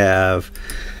I have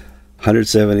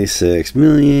 176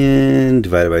 million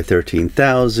divided by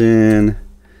 13,000,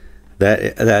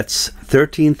 that's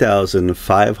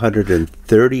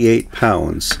 13,538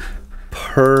 pounds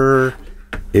per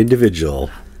individual.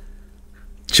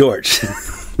 George,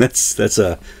 that's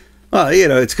a, well, you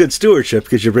know, it's good stewardship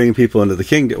because you're bringing people into the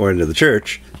kingdom or into the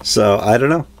church. So I don't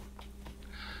know.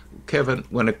 Kevin,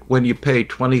 when you pay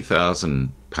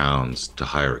 20,000 pounds to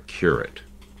hire a curate,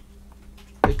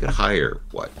 they could hire,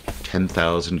 what,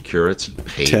 10,000 curates and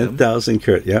pay 10,000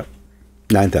 curates, yep.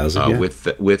 9,000, yeah. With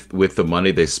the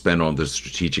money they spend on the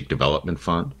Strategic Development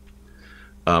Fund.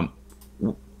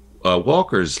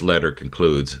 Walker's letter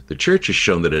concludes, the church has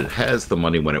shown that it has the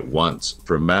money when it wants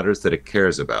for matters that it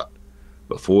cares about.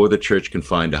 Before the church can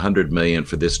find $100 million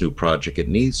for this new project, it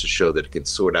needs to show that it can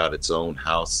sort its own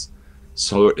house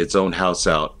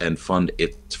out and fund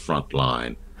its front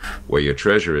line. Where your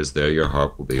treasure is, there your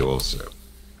heart will be also.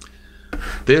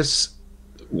 This,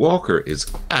 Walker is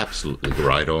absolutely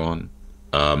right on.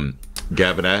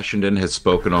 Gavin Ashenden has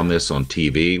spoken on this on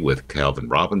TV with Calvin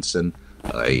Robinson,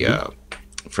 a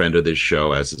friend of this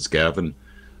show, as is Gavin,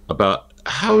 about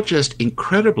how just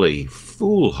incredibly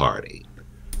foolhardy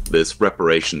this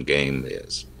reparation game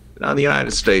is. Now, in the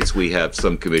United States, we have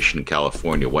some commission in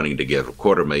California wanting to give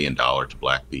 $250,000 to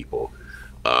black people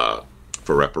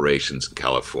for reparations in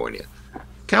California.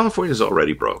 California is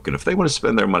already broke, and if they want to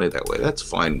spend their money that way, that's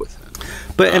fine with them.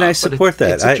 And I support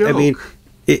that. I mean,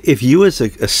 if you as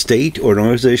a state or an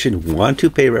organization want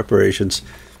to pay reparations,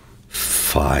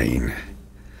 fine.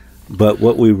 But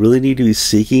what we really need to be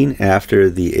seeking after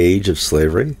the age of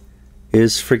slavery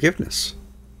is forgiveness.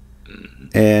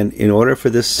 And in order for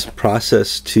this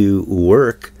process to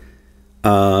work,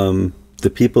 the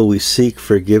people we seek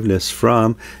forgiveness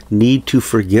from need to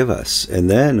forgive us. And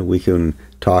then we can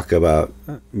talk about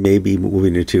maybe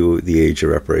moving into the age of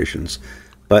reparations.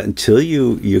 But until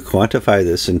you quantify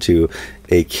this into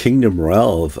a kingdom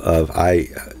realm of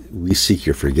we seek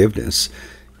your forgiveness,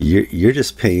 you're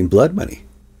just paying blood money.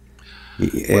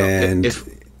 And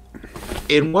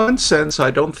in one sense,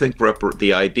 I don't think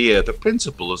the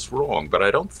principle is wrong, but I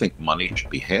don't think money should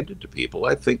be handed to people.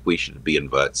 I think we should be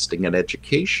investing in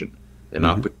education, in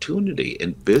opportunity,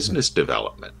 in business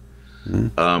development.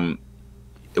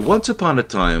 Once upon a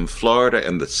time, Florida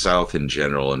and the South in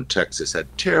general and Texas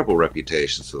had terrible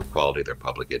reputations for the quality of their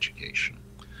public education.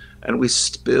 And we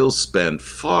still spend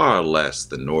far less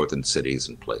than northern cities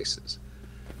and places.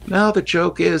 Now the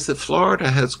joke is that Florida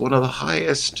has one of the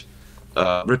highest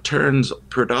returns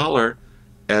per dollar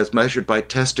as measured by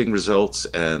testing results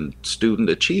and student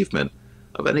achievement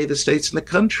of any of the states in the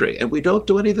country. And we don't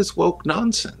do any of this woke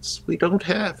nonsense. We don't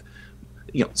have,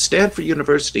 Stanford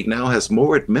University now has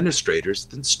more administrators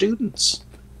than students.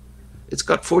 It's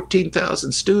got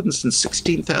 14,000 students and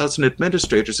 16,000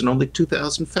 administrators and only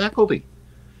 2,000 faculty.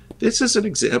 This is an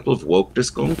example of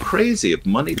wokeness going crazy, of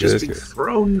money just being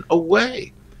thrown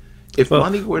away. If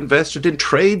money were invested in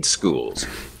trade schools,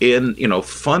 in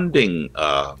funding,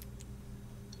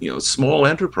 small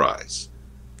enterprise,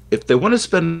 if they want to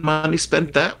spend money,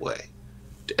 spend that way,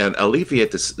 and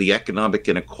alleviate the economic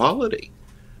inequality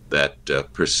that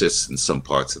persists in some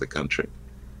parts of the country.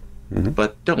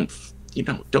 But don't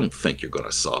think you're going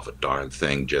to solve a darn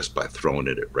thing just by throwing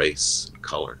it at race and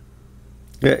color.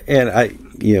 Yeah, and I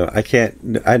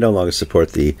no longer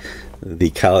support the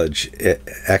college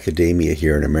academia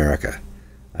here in America.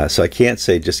 So I can't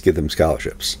say just give them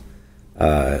scholarships.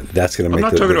 That's going to make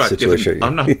the situation.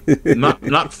 I'm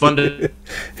not funding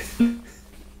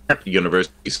the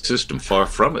university system. Far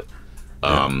from it.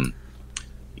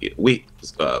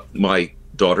 My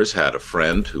daughters had a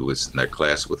friend who was in their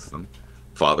class with them.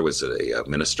 Father was a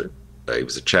minister. He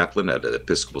was a chaplain at an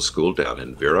Episcopal school down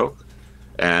in Vero.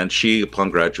 And she, upon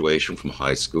graduation from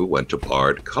high school, went to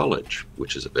Bard College,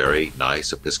 which is a very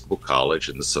nice Episcopal college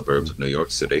in the suburbs of New York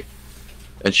City.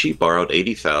 And she borrowed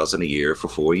 $80,000 a year for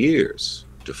 4 years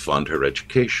to fund her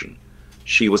education.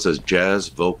 She was a jazz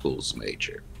vocals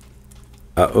major.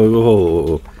 I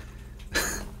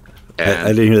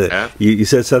didn't hear that. You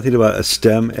said something about a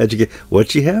STEM education.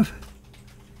 What'd she have?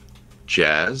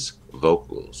 Jazz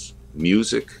vocals,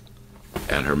 music,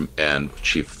 and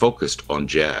she focused on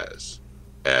jazz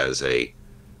as a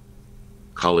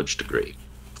college degree.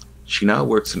 She now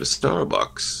works in a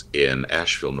Starbucks in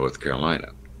Asheville, North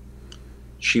Carolina.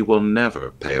 She will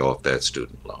never pay off that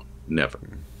student loan. Never.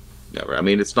 Never. I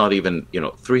mean, it's not even,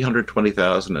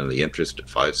 $320,000 and the interest at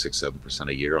 5, 6, 7%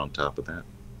 a year on top of that.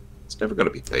 It's never going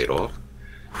to be paid off.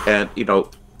 And,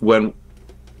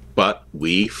 but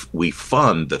we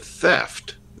fund the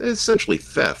theft, essentially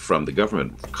theft from the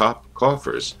government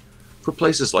coffers for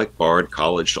places like Bard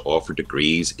College to offer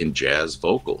degrees in jazz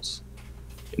vocals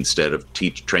instead of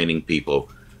training people.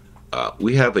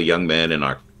 We have a young man in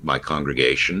my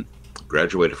congregation,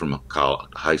 graduated from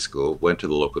high school, went to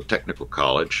the local technical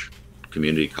college,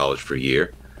 community college for a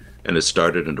year, and has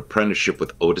started an apprenticeship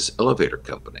with Otis Elevator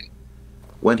Company.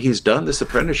 When he's done this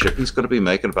apprenticeship, he's going to be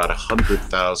making about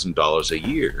 $100,000 a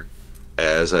year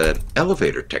as an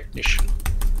elevator technician.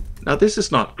 Now, this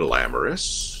is not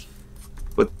glamorous,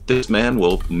 but this man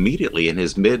will immediately in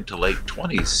his mid to late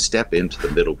 20s step into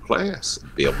the middle class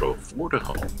and be able to afford a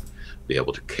home, be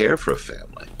able to care for a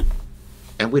family.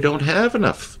 And we don't have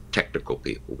enough technical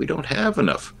people. We don't have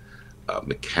enough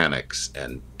mechanics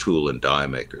and tool and die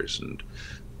makers and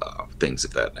things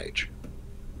of that nature,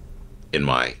 in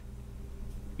my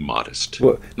modest.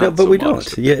 Well, no, but we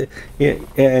don't. Yeah,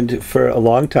 and for a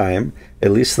long time,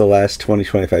 at least the last 20,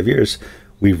 25 years,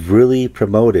 we've really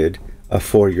promoted a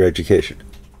 4-year education.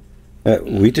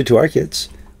 We did to our kids.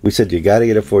 We said, you got to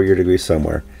get a 4-year degree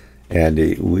somewhere, and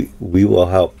we will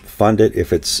help fund it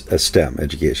if it's a STEM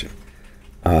education.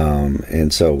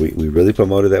 And so we really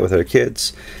promoted that with our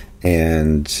kids,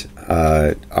 and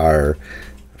our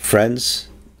friends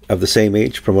of the same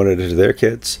age promoted it to their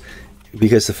kids,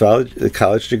 because the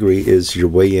college degree is your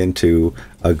way into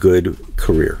a good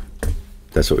career.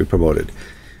 That's what we promoted.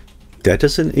 That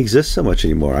doesn't exist so much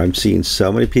anymore. I'm seeing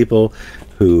so many people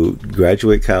who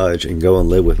graduate college and go and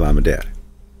live with mom and dad.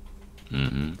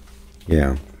 Mm-hmm.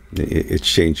 Yeah, it's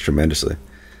changed tremendously.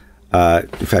 In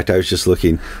fact, I was just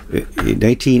looking. In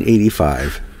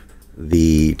 1985,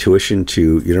 the tuition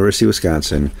to University of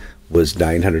Wisconsin was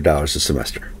 $900 a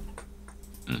semester.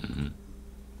 Mm-hmm.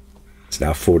 It's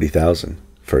now $40,000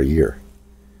 for a year.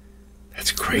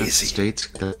 That's crazy.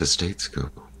 That's the state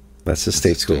school. That's the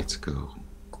state school. State school.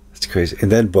 That's crazy. And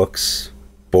then books,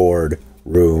 board,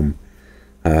 room.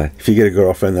 If you get a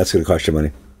girlfriend, that's going to cost you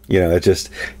money. It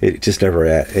just never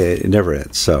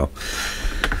ends. So,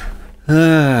 all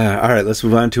right, let's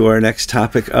move on to our next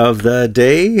topic of the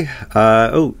day.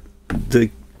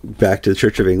 Back to the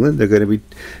Church of England. They're going to be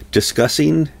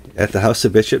discussing at the House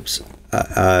of Bishops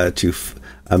a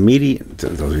meeting.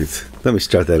 Let me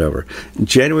start that over.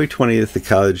 January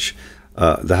 20th,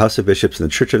 the House of Bishops and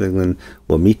the Church of England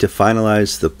will meet to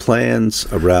finalize the plans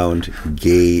around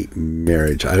gay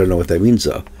marriage. I don't know what that means,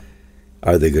 though.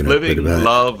 Are they going to living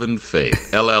love and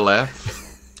faith? LLF.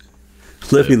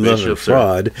 Living love and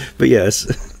fraud. But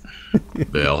yes,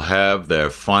 they'll have their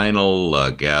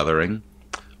final gathering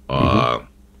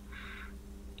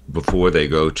before they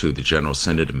go to the General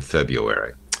Synod in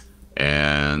February.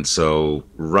 And so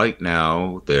right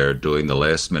now they're doing the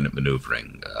last minute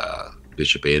maneuvering.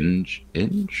 Bishop Inge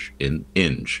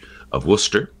of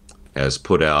Worcester has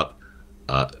put out,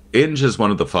 Inge is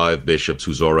one of the 5 bishops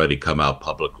who's already come out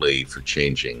publicly for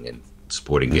changing and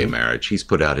supporting gay marriage. He's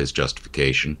put out his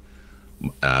justification.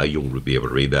 You'll be able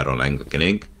to read that on Anglican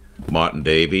Inc. Martin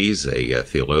Davies, a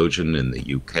theologian in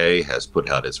the UK, has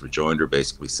put out his rejoinder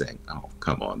basically saying, oh,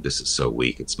 come on, this is so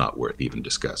weak, it's not worth even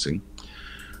discussing.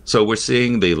 So we're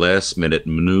seeing the last-minute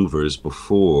maneuvers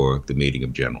before the meeting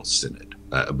of General Synod,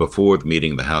 before the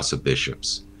meeting of the House of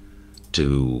Bishops,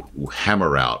 to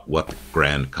hammer out what the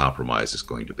grand compromise is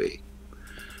going to be.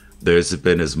 There's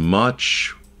been as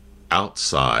much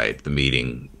outside the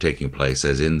meeting taking place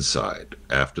as inside.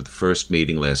 After the first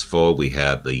meeting last fall, we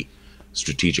had the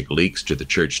strategic leaks to the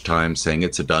Church Times saying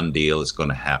it's a done deal, it's going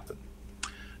to happen.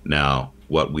 Now,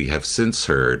 what we have since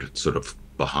heard, sort of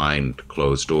behind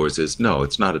closed doors, is no,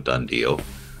 it's not a done deal.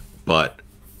 But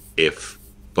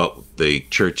the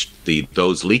church,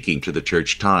 those leaking to the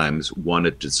Church Times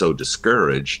wanted to so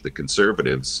discourage the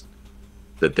conservatives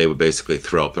that they would basically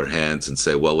throw up their hands and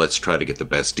say, well, let's try to get the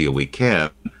best deal we can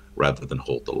rather than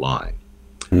hold the line.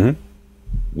 Mm-hmm.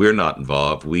 We're not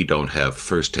involved. We don't have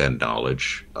firsthand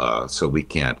knowledge, so we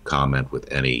can't comment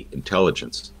with any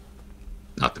intelligence.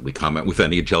 Not that we comment with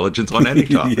any intelligence on any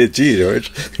topic. Yeah, gee, George.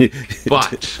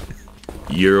 But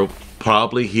you'll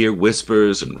probably hear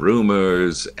whispers and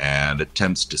rumors and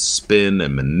attempts to spin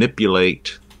and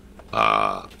manipulate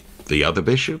the other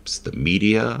bishops, the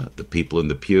media, the people in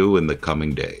the pew in the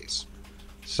coming days.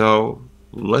 So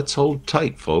let's hold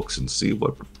tight, folks, and see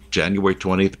what January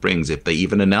 20th brings, if they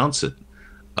even announce it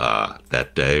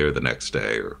that day or the next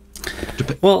day.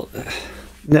 Well,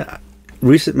 now,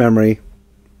 recent memory,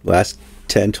 last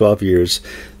 10, 12 years,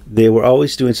 they were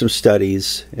always doing some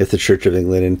studies at the Church of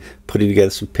England and putting together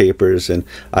some papers. And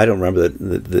I don't remember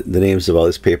the names of all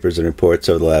these papers and reports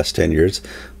over the last 10 years,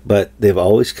 but they've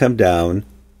always come down,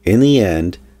 in the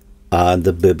end, on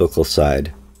the biblical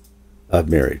side of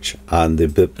marriage, on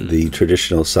the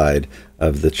traditional side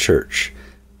of the church.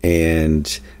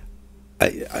 And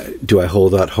do I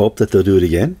hold out hope that they'll do it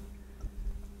again?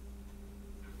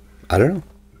 I don't know.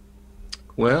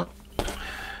 Well,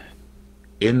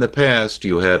 in the past,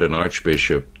 you had an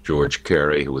Archbishop, George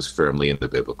Carey, who was firmly in the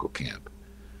biblical camp.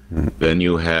 Then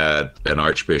you had an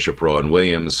Archbishop, Rowan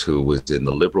Williams, who was in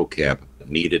the liberal camp,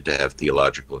 needed to have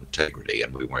theological integrity,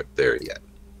 and we weren't there yet.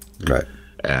 Right.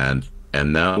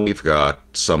 And now we've got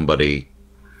somebody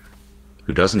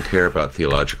who doesn't care about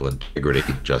theological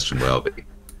integrity, Justin Welby,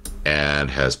 and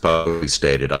has publicly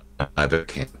stated, "I have a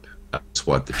camp. I just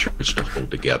want the church to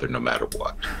hold together no matter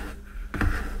what."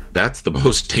 That's the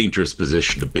most dangerous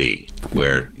position to be,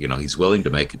 where, you know, he's willing to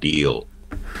make a deal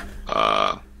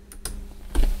of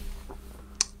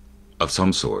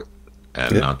some sort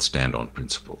and not stand on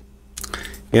principle.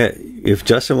 Yeah, if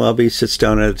Justin Welby sits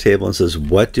down at a table and says,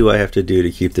 "What do I have to do to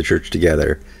keep the church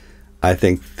together?" I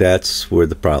think that's where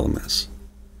the problem is.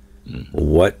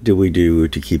 What do we do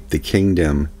to keep the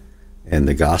kingdom and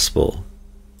the gospel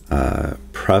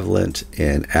prevalent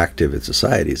and active in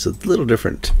society? It's a little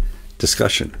different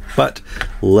discussion. But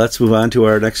let's move on to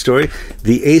our next story.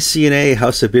 The ACNA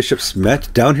House of Bishops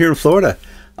met down here in Florida.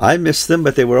 I missed them,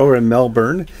 but they were over in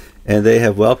Melbourne, and they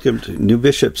have welcomed new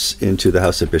bishops into the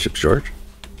House of Bishops, George.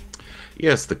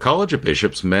 Yes, the College of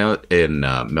Bishops met in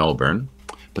Melbourne,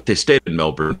 but they stayed in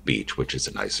Melbourne Beach, which is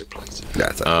a nicer place.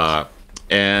 That's nice.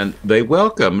 And they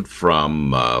welcomed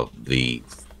from the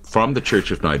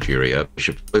Church of Nigeria,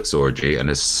 Bishop Felix Orji and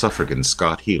his suffragan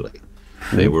Scott Healy.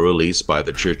 They were released by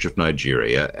the Church of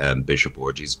Nigeria, and Bishop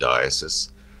Orji's diocese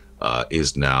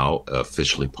is now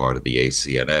officially part of the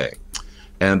ACNA.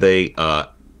 And they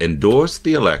endorsed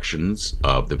the elections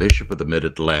of the Bishop of the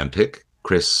Mid-Atlantic,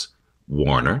 Chris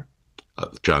Warner,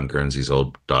 John Guernsey's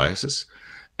old diocese,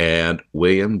 and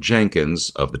William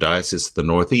Jenkins of the Diocese of the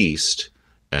Northeast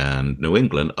and New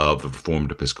England of the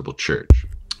Reformed Episcopal Church.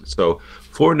 So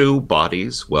 4 new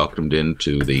bodies welcomed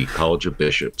into the College of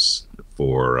Bishops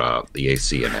for the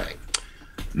ACNA.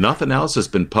 Nothing else has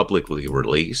been publicly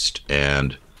released,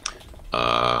 and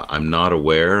I'm not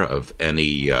aware of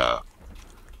any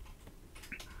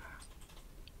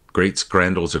great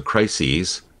scandals or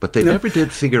crises, but they never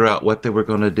did figure out what they were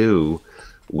going to do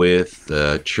with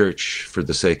the church for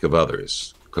the sake of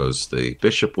others, because the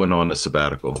bishop went on a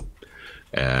sabbatical,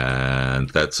 and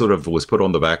that sort of was put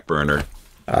on the back burner.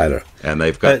 I don't know. And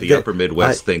they've got the Upper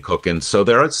Midwest thing cooking, so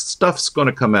there are stuff's going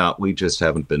to come out. We just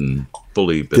haven't been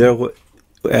fully.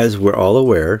 As we're all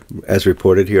aware, as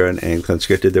reported here on Anglican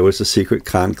Unscripted, there was a secret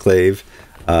conclave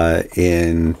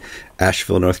in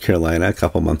Asheville, North Carolina, a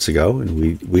couple months ago,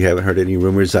 and we haven't heard any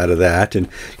rumors out of that. And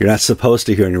you're not supposed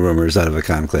to hear any rumors out of a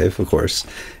conclave, of course.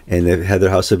 And they've had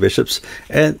their House of Bishops.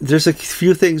 And there's a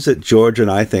few things that George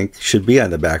and I think should be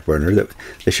on the back burner that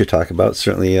they should talk about.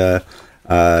 Certainly,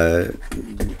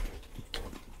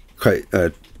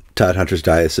 Todd Hunter's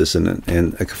diocese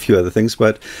and a few other things,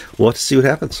 but we'll have to see what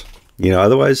happens. You know,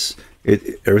 otherwise,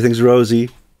 everything's rosy,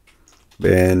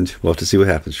 and we'll have to see what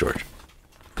happens, George.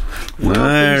 Well,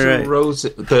 things are rosy.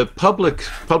 The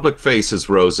public face is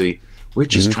rosy. We're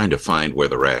just trying to find where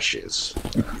the rash is.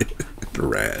 The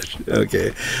rash.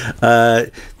 Okay.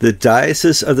 The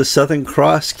Diocese of the Southern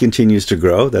Cross continues to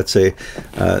grow. That's a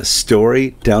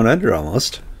story down under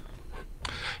almost.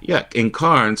 Yeah, in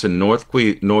Cairns, in North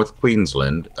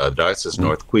Queensland, Diocese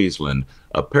North Queensland,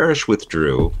 a parish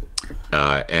withdrew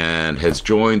and has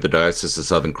joined the Diocese of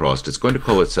Southern Cross. It's going to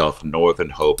call itself Northern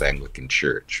Hope Anglican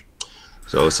Church.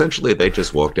 So essentially, they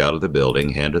just walked out of the building,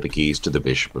 handed the keys to the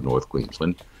Bishop of North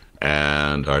Queensland,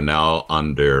 and are now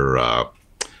under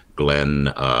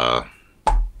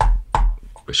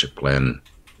Bishop Glenn.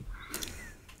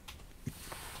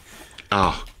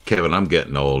 Oh, Kevin, I'm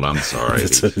getting old. I'm sorry.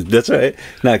 That's right.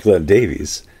 Not Glenn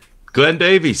Davies. Glenn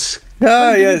Davies.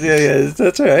 Oh, yes.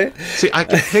 That's right. See, I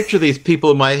can picture these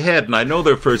people in my head, and I know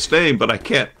their first name, but I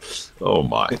can't. Oh,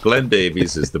 my. Glenn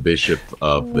Davies is the bishop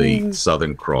of the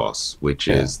Southern Cross, which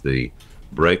is the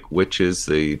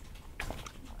breakaway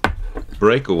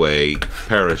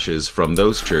parishes from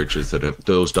those churches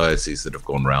those dioceses that have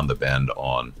gone round the bend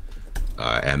on,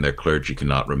 and their clergy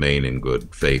cannot remain in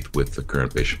good faith with the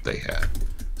current bishop they had.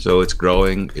 So it's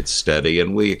growing, it's steady,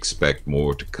 and we expect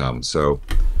more to come. So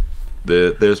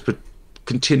there's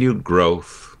continued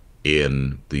growth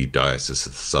in the Diocese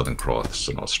of the Southern Cross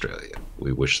in Australia.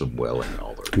 We wish them well in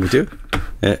all their. We do.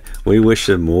 We wish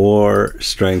them more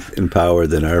strength and power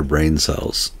than our brain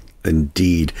cells.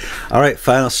 Indeed. All right,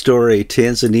 final story.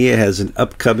 Tanzania has an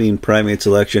upcoming primates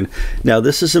election. Now,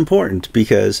 this is important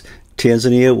because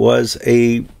Tanzania was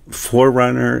a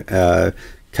forerunner,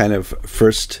 kind of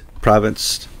first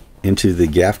province into the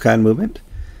GAFCON movement,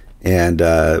 and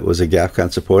was a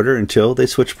GAFCON supporter until they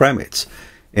switched primates.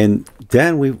 And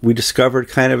then we discovered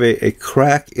kind of a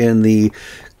crack in the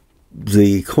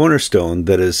cornerstone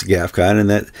that is GAFCON, and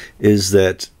that is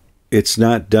that it's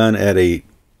not done at a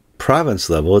province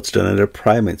level, it's done at a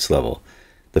primates level.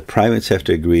 The primates have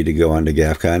to agree to go on to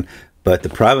GAFCON, but the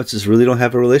provinces really don't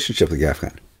have a relationship with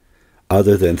GAFCON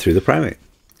other than through the primate.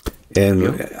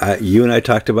 And you and I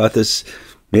talked about this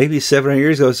maybe 7 or 8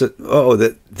 years ago. Said,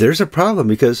 that there's a problem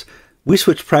because we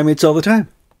switch primates all the time.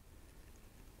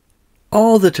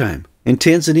 All the time. And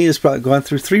Tanzania's probably gone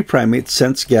through 3 primates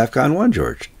since GAFCON 1,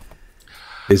 George.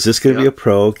 Is this going to be a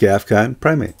pro-GAFCON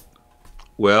primate?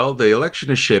 Well, the election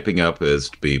is shaping up as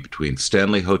to be between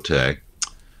Stanley Hote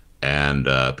and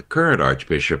the current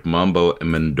Archbishop Mambo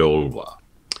Mendolwa.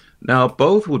 Now,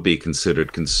 both would be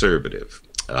considered conservative,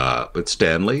 but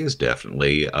Stanley is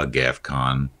definitely a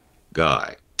GAFCON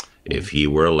guy. If he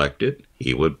were elected,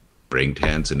 he would bring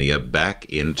Tanzania back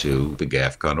into the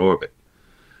GAFCON orbit.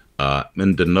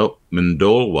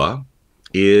 Mendolwa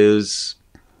is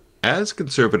as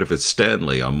conservative as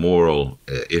Stanley on moral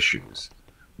issues,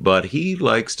 but he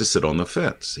likes to sit on the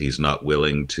fence. He's not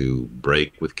willing to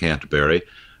break with Canterbury.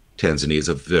 Tanzania is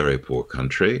a very poor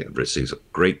country. It receives a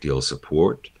great deal of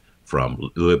support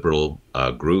from liberal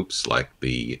groups like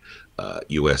the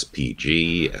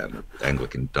USPG and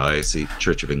Anglican Diocese,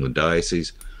 Church of England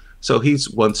Diocese. So he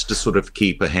wants to sort of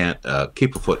keep a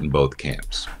foot in both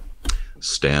camps.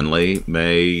 Stanley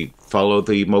may follow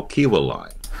the Mokiwa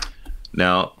line.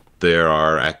 Now, there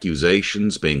are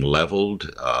accusations being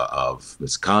leveled of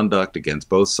misconduct against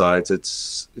both sides.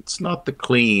 It's not the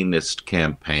cleanest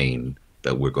campaign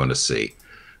that we're going to see.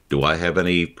 Do I have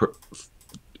any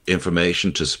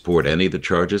information to support any of the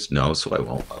charges? No, so I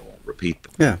won't repeat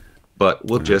them. Yeah. But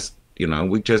we'll just,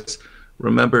 we just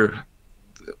remember,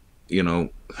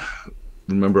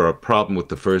 remember our problem with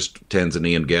the first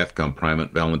Tanzanian GAFCON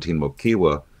primate, Valentin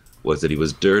Mokiwa, was that he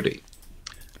was dirty,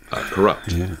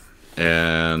 corrupt. Yeah.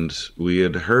 And we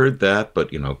had heard that,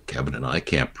 but, Kevin and I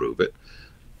can't prove it.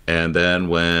 And then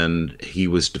when he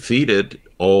was defeated,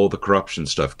 all the corruption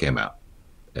stuff came out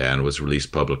and was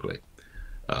released publicly.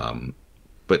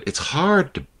 But it's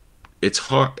hard. It's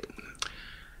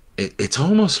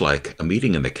almost like a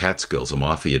meeting in the Catskills of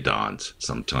mafia dons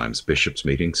sometimes, bishops'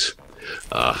 meetings.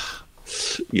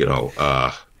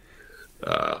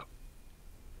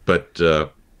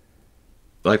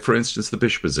 Like, for instance, the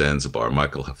Bishop of Zanzibar,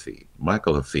 Michael Hafid.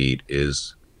 Michael Hafid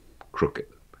is crooked.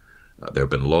 There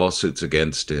have been lawsuits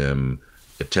against him,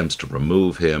 attempts to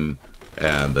remove him,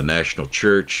 and the National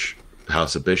Church,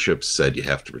 House of Bishops, said you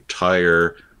have to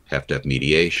retire, have to have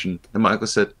mediation. And Michael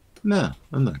said, no,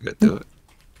 I'm not going to do it.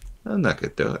 I'm not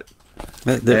going to do it.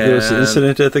 There was an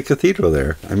incident at the cathedral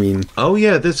there. I mean... Oh,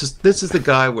 yeah, this is the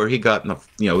guy where he got in a,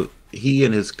 he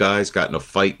and his guys got in a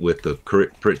fight with the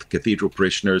cathedral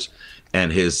parishioners,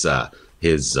 and his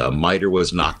mitre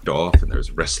was knocked off, and there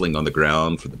was wrestling on the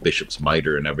ground for the bishop's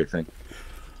mitre and everything.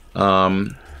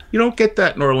 You don't get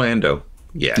that in Orlando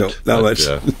yet. No, not much.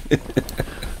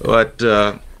 But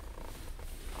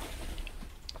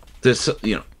this,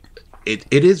 it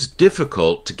is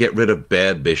difficult to get rid of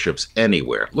bad bishops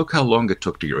anywhere. Look how long it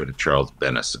took to get rid of Charles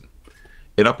Benison.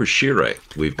 In Upper Shire,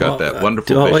 we've got that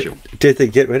wonderful bishop. Did they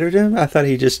get rid of him? I thought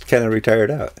he just kind of retired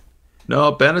out.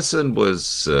 No, Benison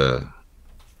was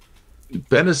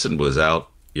out,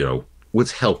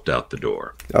 was helped out the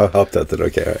door. Oh, helped out the door.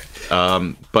 Okay, all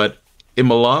right. But in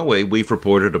Malawi, we've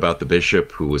reported about the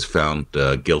bishop who was found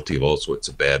guilty of all sorts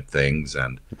of bad things,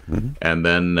 and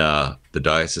then the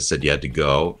diocese said you had to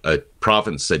go. A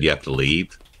province said you have to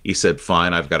leave. He said,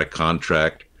 "Fine, I've got a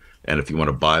contract, and if you want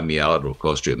to buy me out, it'll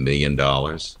cost you $1 million."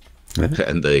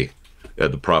 And the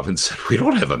province said, "We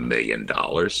don't have $1 million."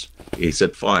 He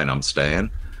said, "Fine, I'm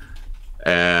staying."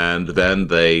 And then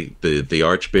the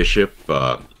archbishop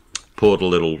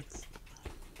pulled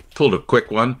a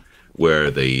quick one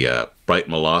where the Bright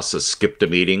Molassa skipped a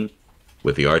meeting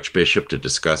with the archbishop to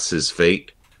discuss his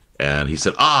fate. And he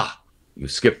said, you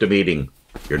skipped a meeting.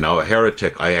 You're now a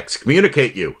heretic. I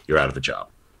excommunicate you. You're out of the job.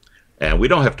 And we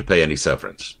don't have to pay any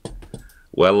severance.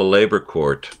 Well, a labor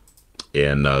court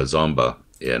in Zomba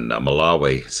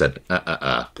Malawi said,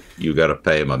 you got to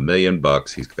pay him $1 million.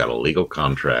 He's got a legal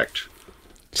contract.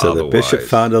 So the bishop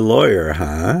found a lawyer,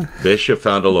 huh? Bishop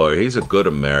found a lawyer. He's a good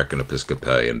American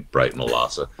Episcopalian, Brighton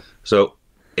Malassa. So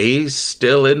he's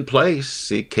still in place.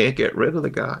 He can't get rid of the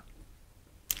guy.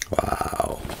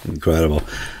 Wow. Incredible.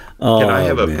 Can I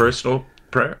have a personal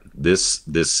prayer? This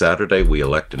Saturday, we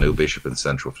elect a new bishop in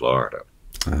Central Florida.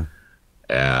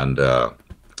 And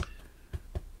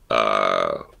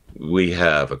we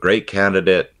have a great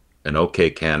candidate, an okay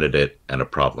candidate, and a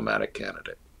problematic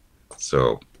candidate.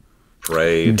 So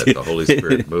pray that the Holy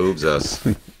Spirit moves us.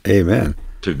 Amen.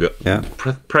 To go. Yeah.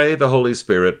 Pray the Holy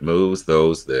Spirit moves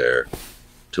those there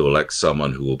to elect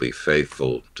someone who will be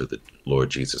faithful to the Lord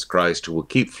Jesus Christ, who will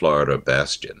keep Florida a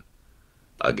bastion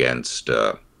against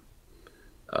the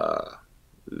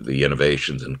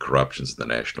innovations and corruptions in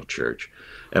the national church.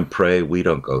 And pray we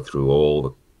don't go through all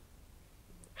the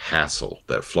hassle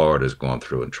that Florida's gone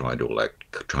through in trying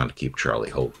to keep Charlie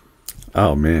Holt.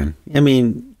 Oh, man. I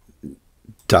mean,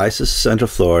 Diocese of Central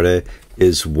Florida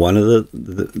is one of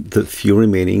the few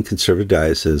remaining conservative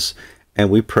dioceses, and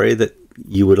we pray that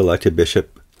you would elect a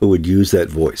bishop who would use that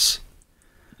voice,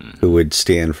 who would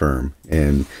stand firm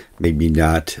and maybe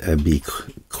not be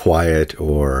quiet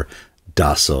or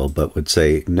docile, but would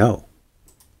say, no,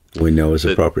 we know is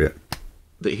appropriate.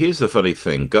 Here's the funny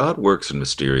thing. God works in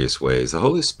mysterious ways. The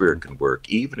Holy Spirit can work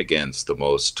even against the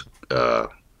most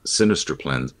sinister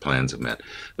plans of men.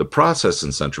 The process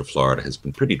in Central Florida has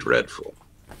been pretty dreadful.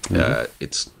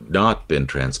 It's not been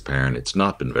transparent. It's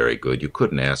not been very good. You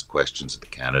couldn't ask questions of the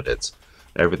candidates.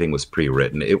 Everything was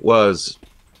pre-written. It was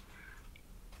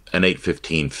an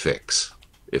 815 fix,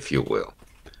 if you will.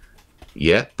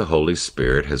 Yet the Holy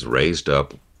Spirit has raised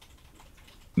up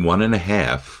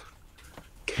 1.5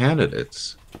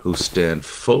 candidates who stand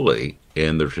fully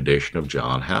in the tradition of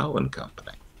John Howe and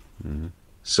Company.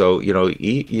 So,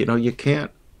 you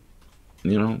can't,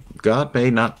 God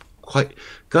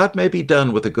may be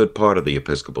done with a good part of the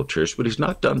Episcopal Church, but he's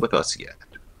not done with us yet.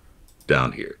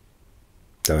 Down here.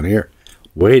 Down here.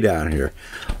 Way down here.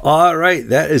 All right.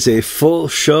 That is a full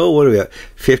show. What do we got?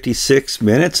 56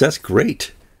 minutes? That's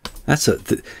great. That's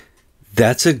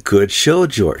a good show,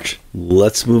 George.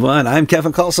 Let's move on. I'm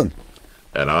Kevin Kallsen.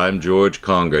 And I'm George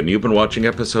Conger, and you've been watching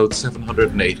episode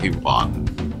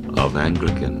 781 of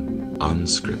Anglican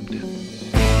Unscripted.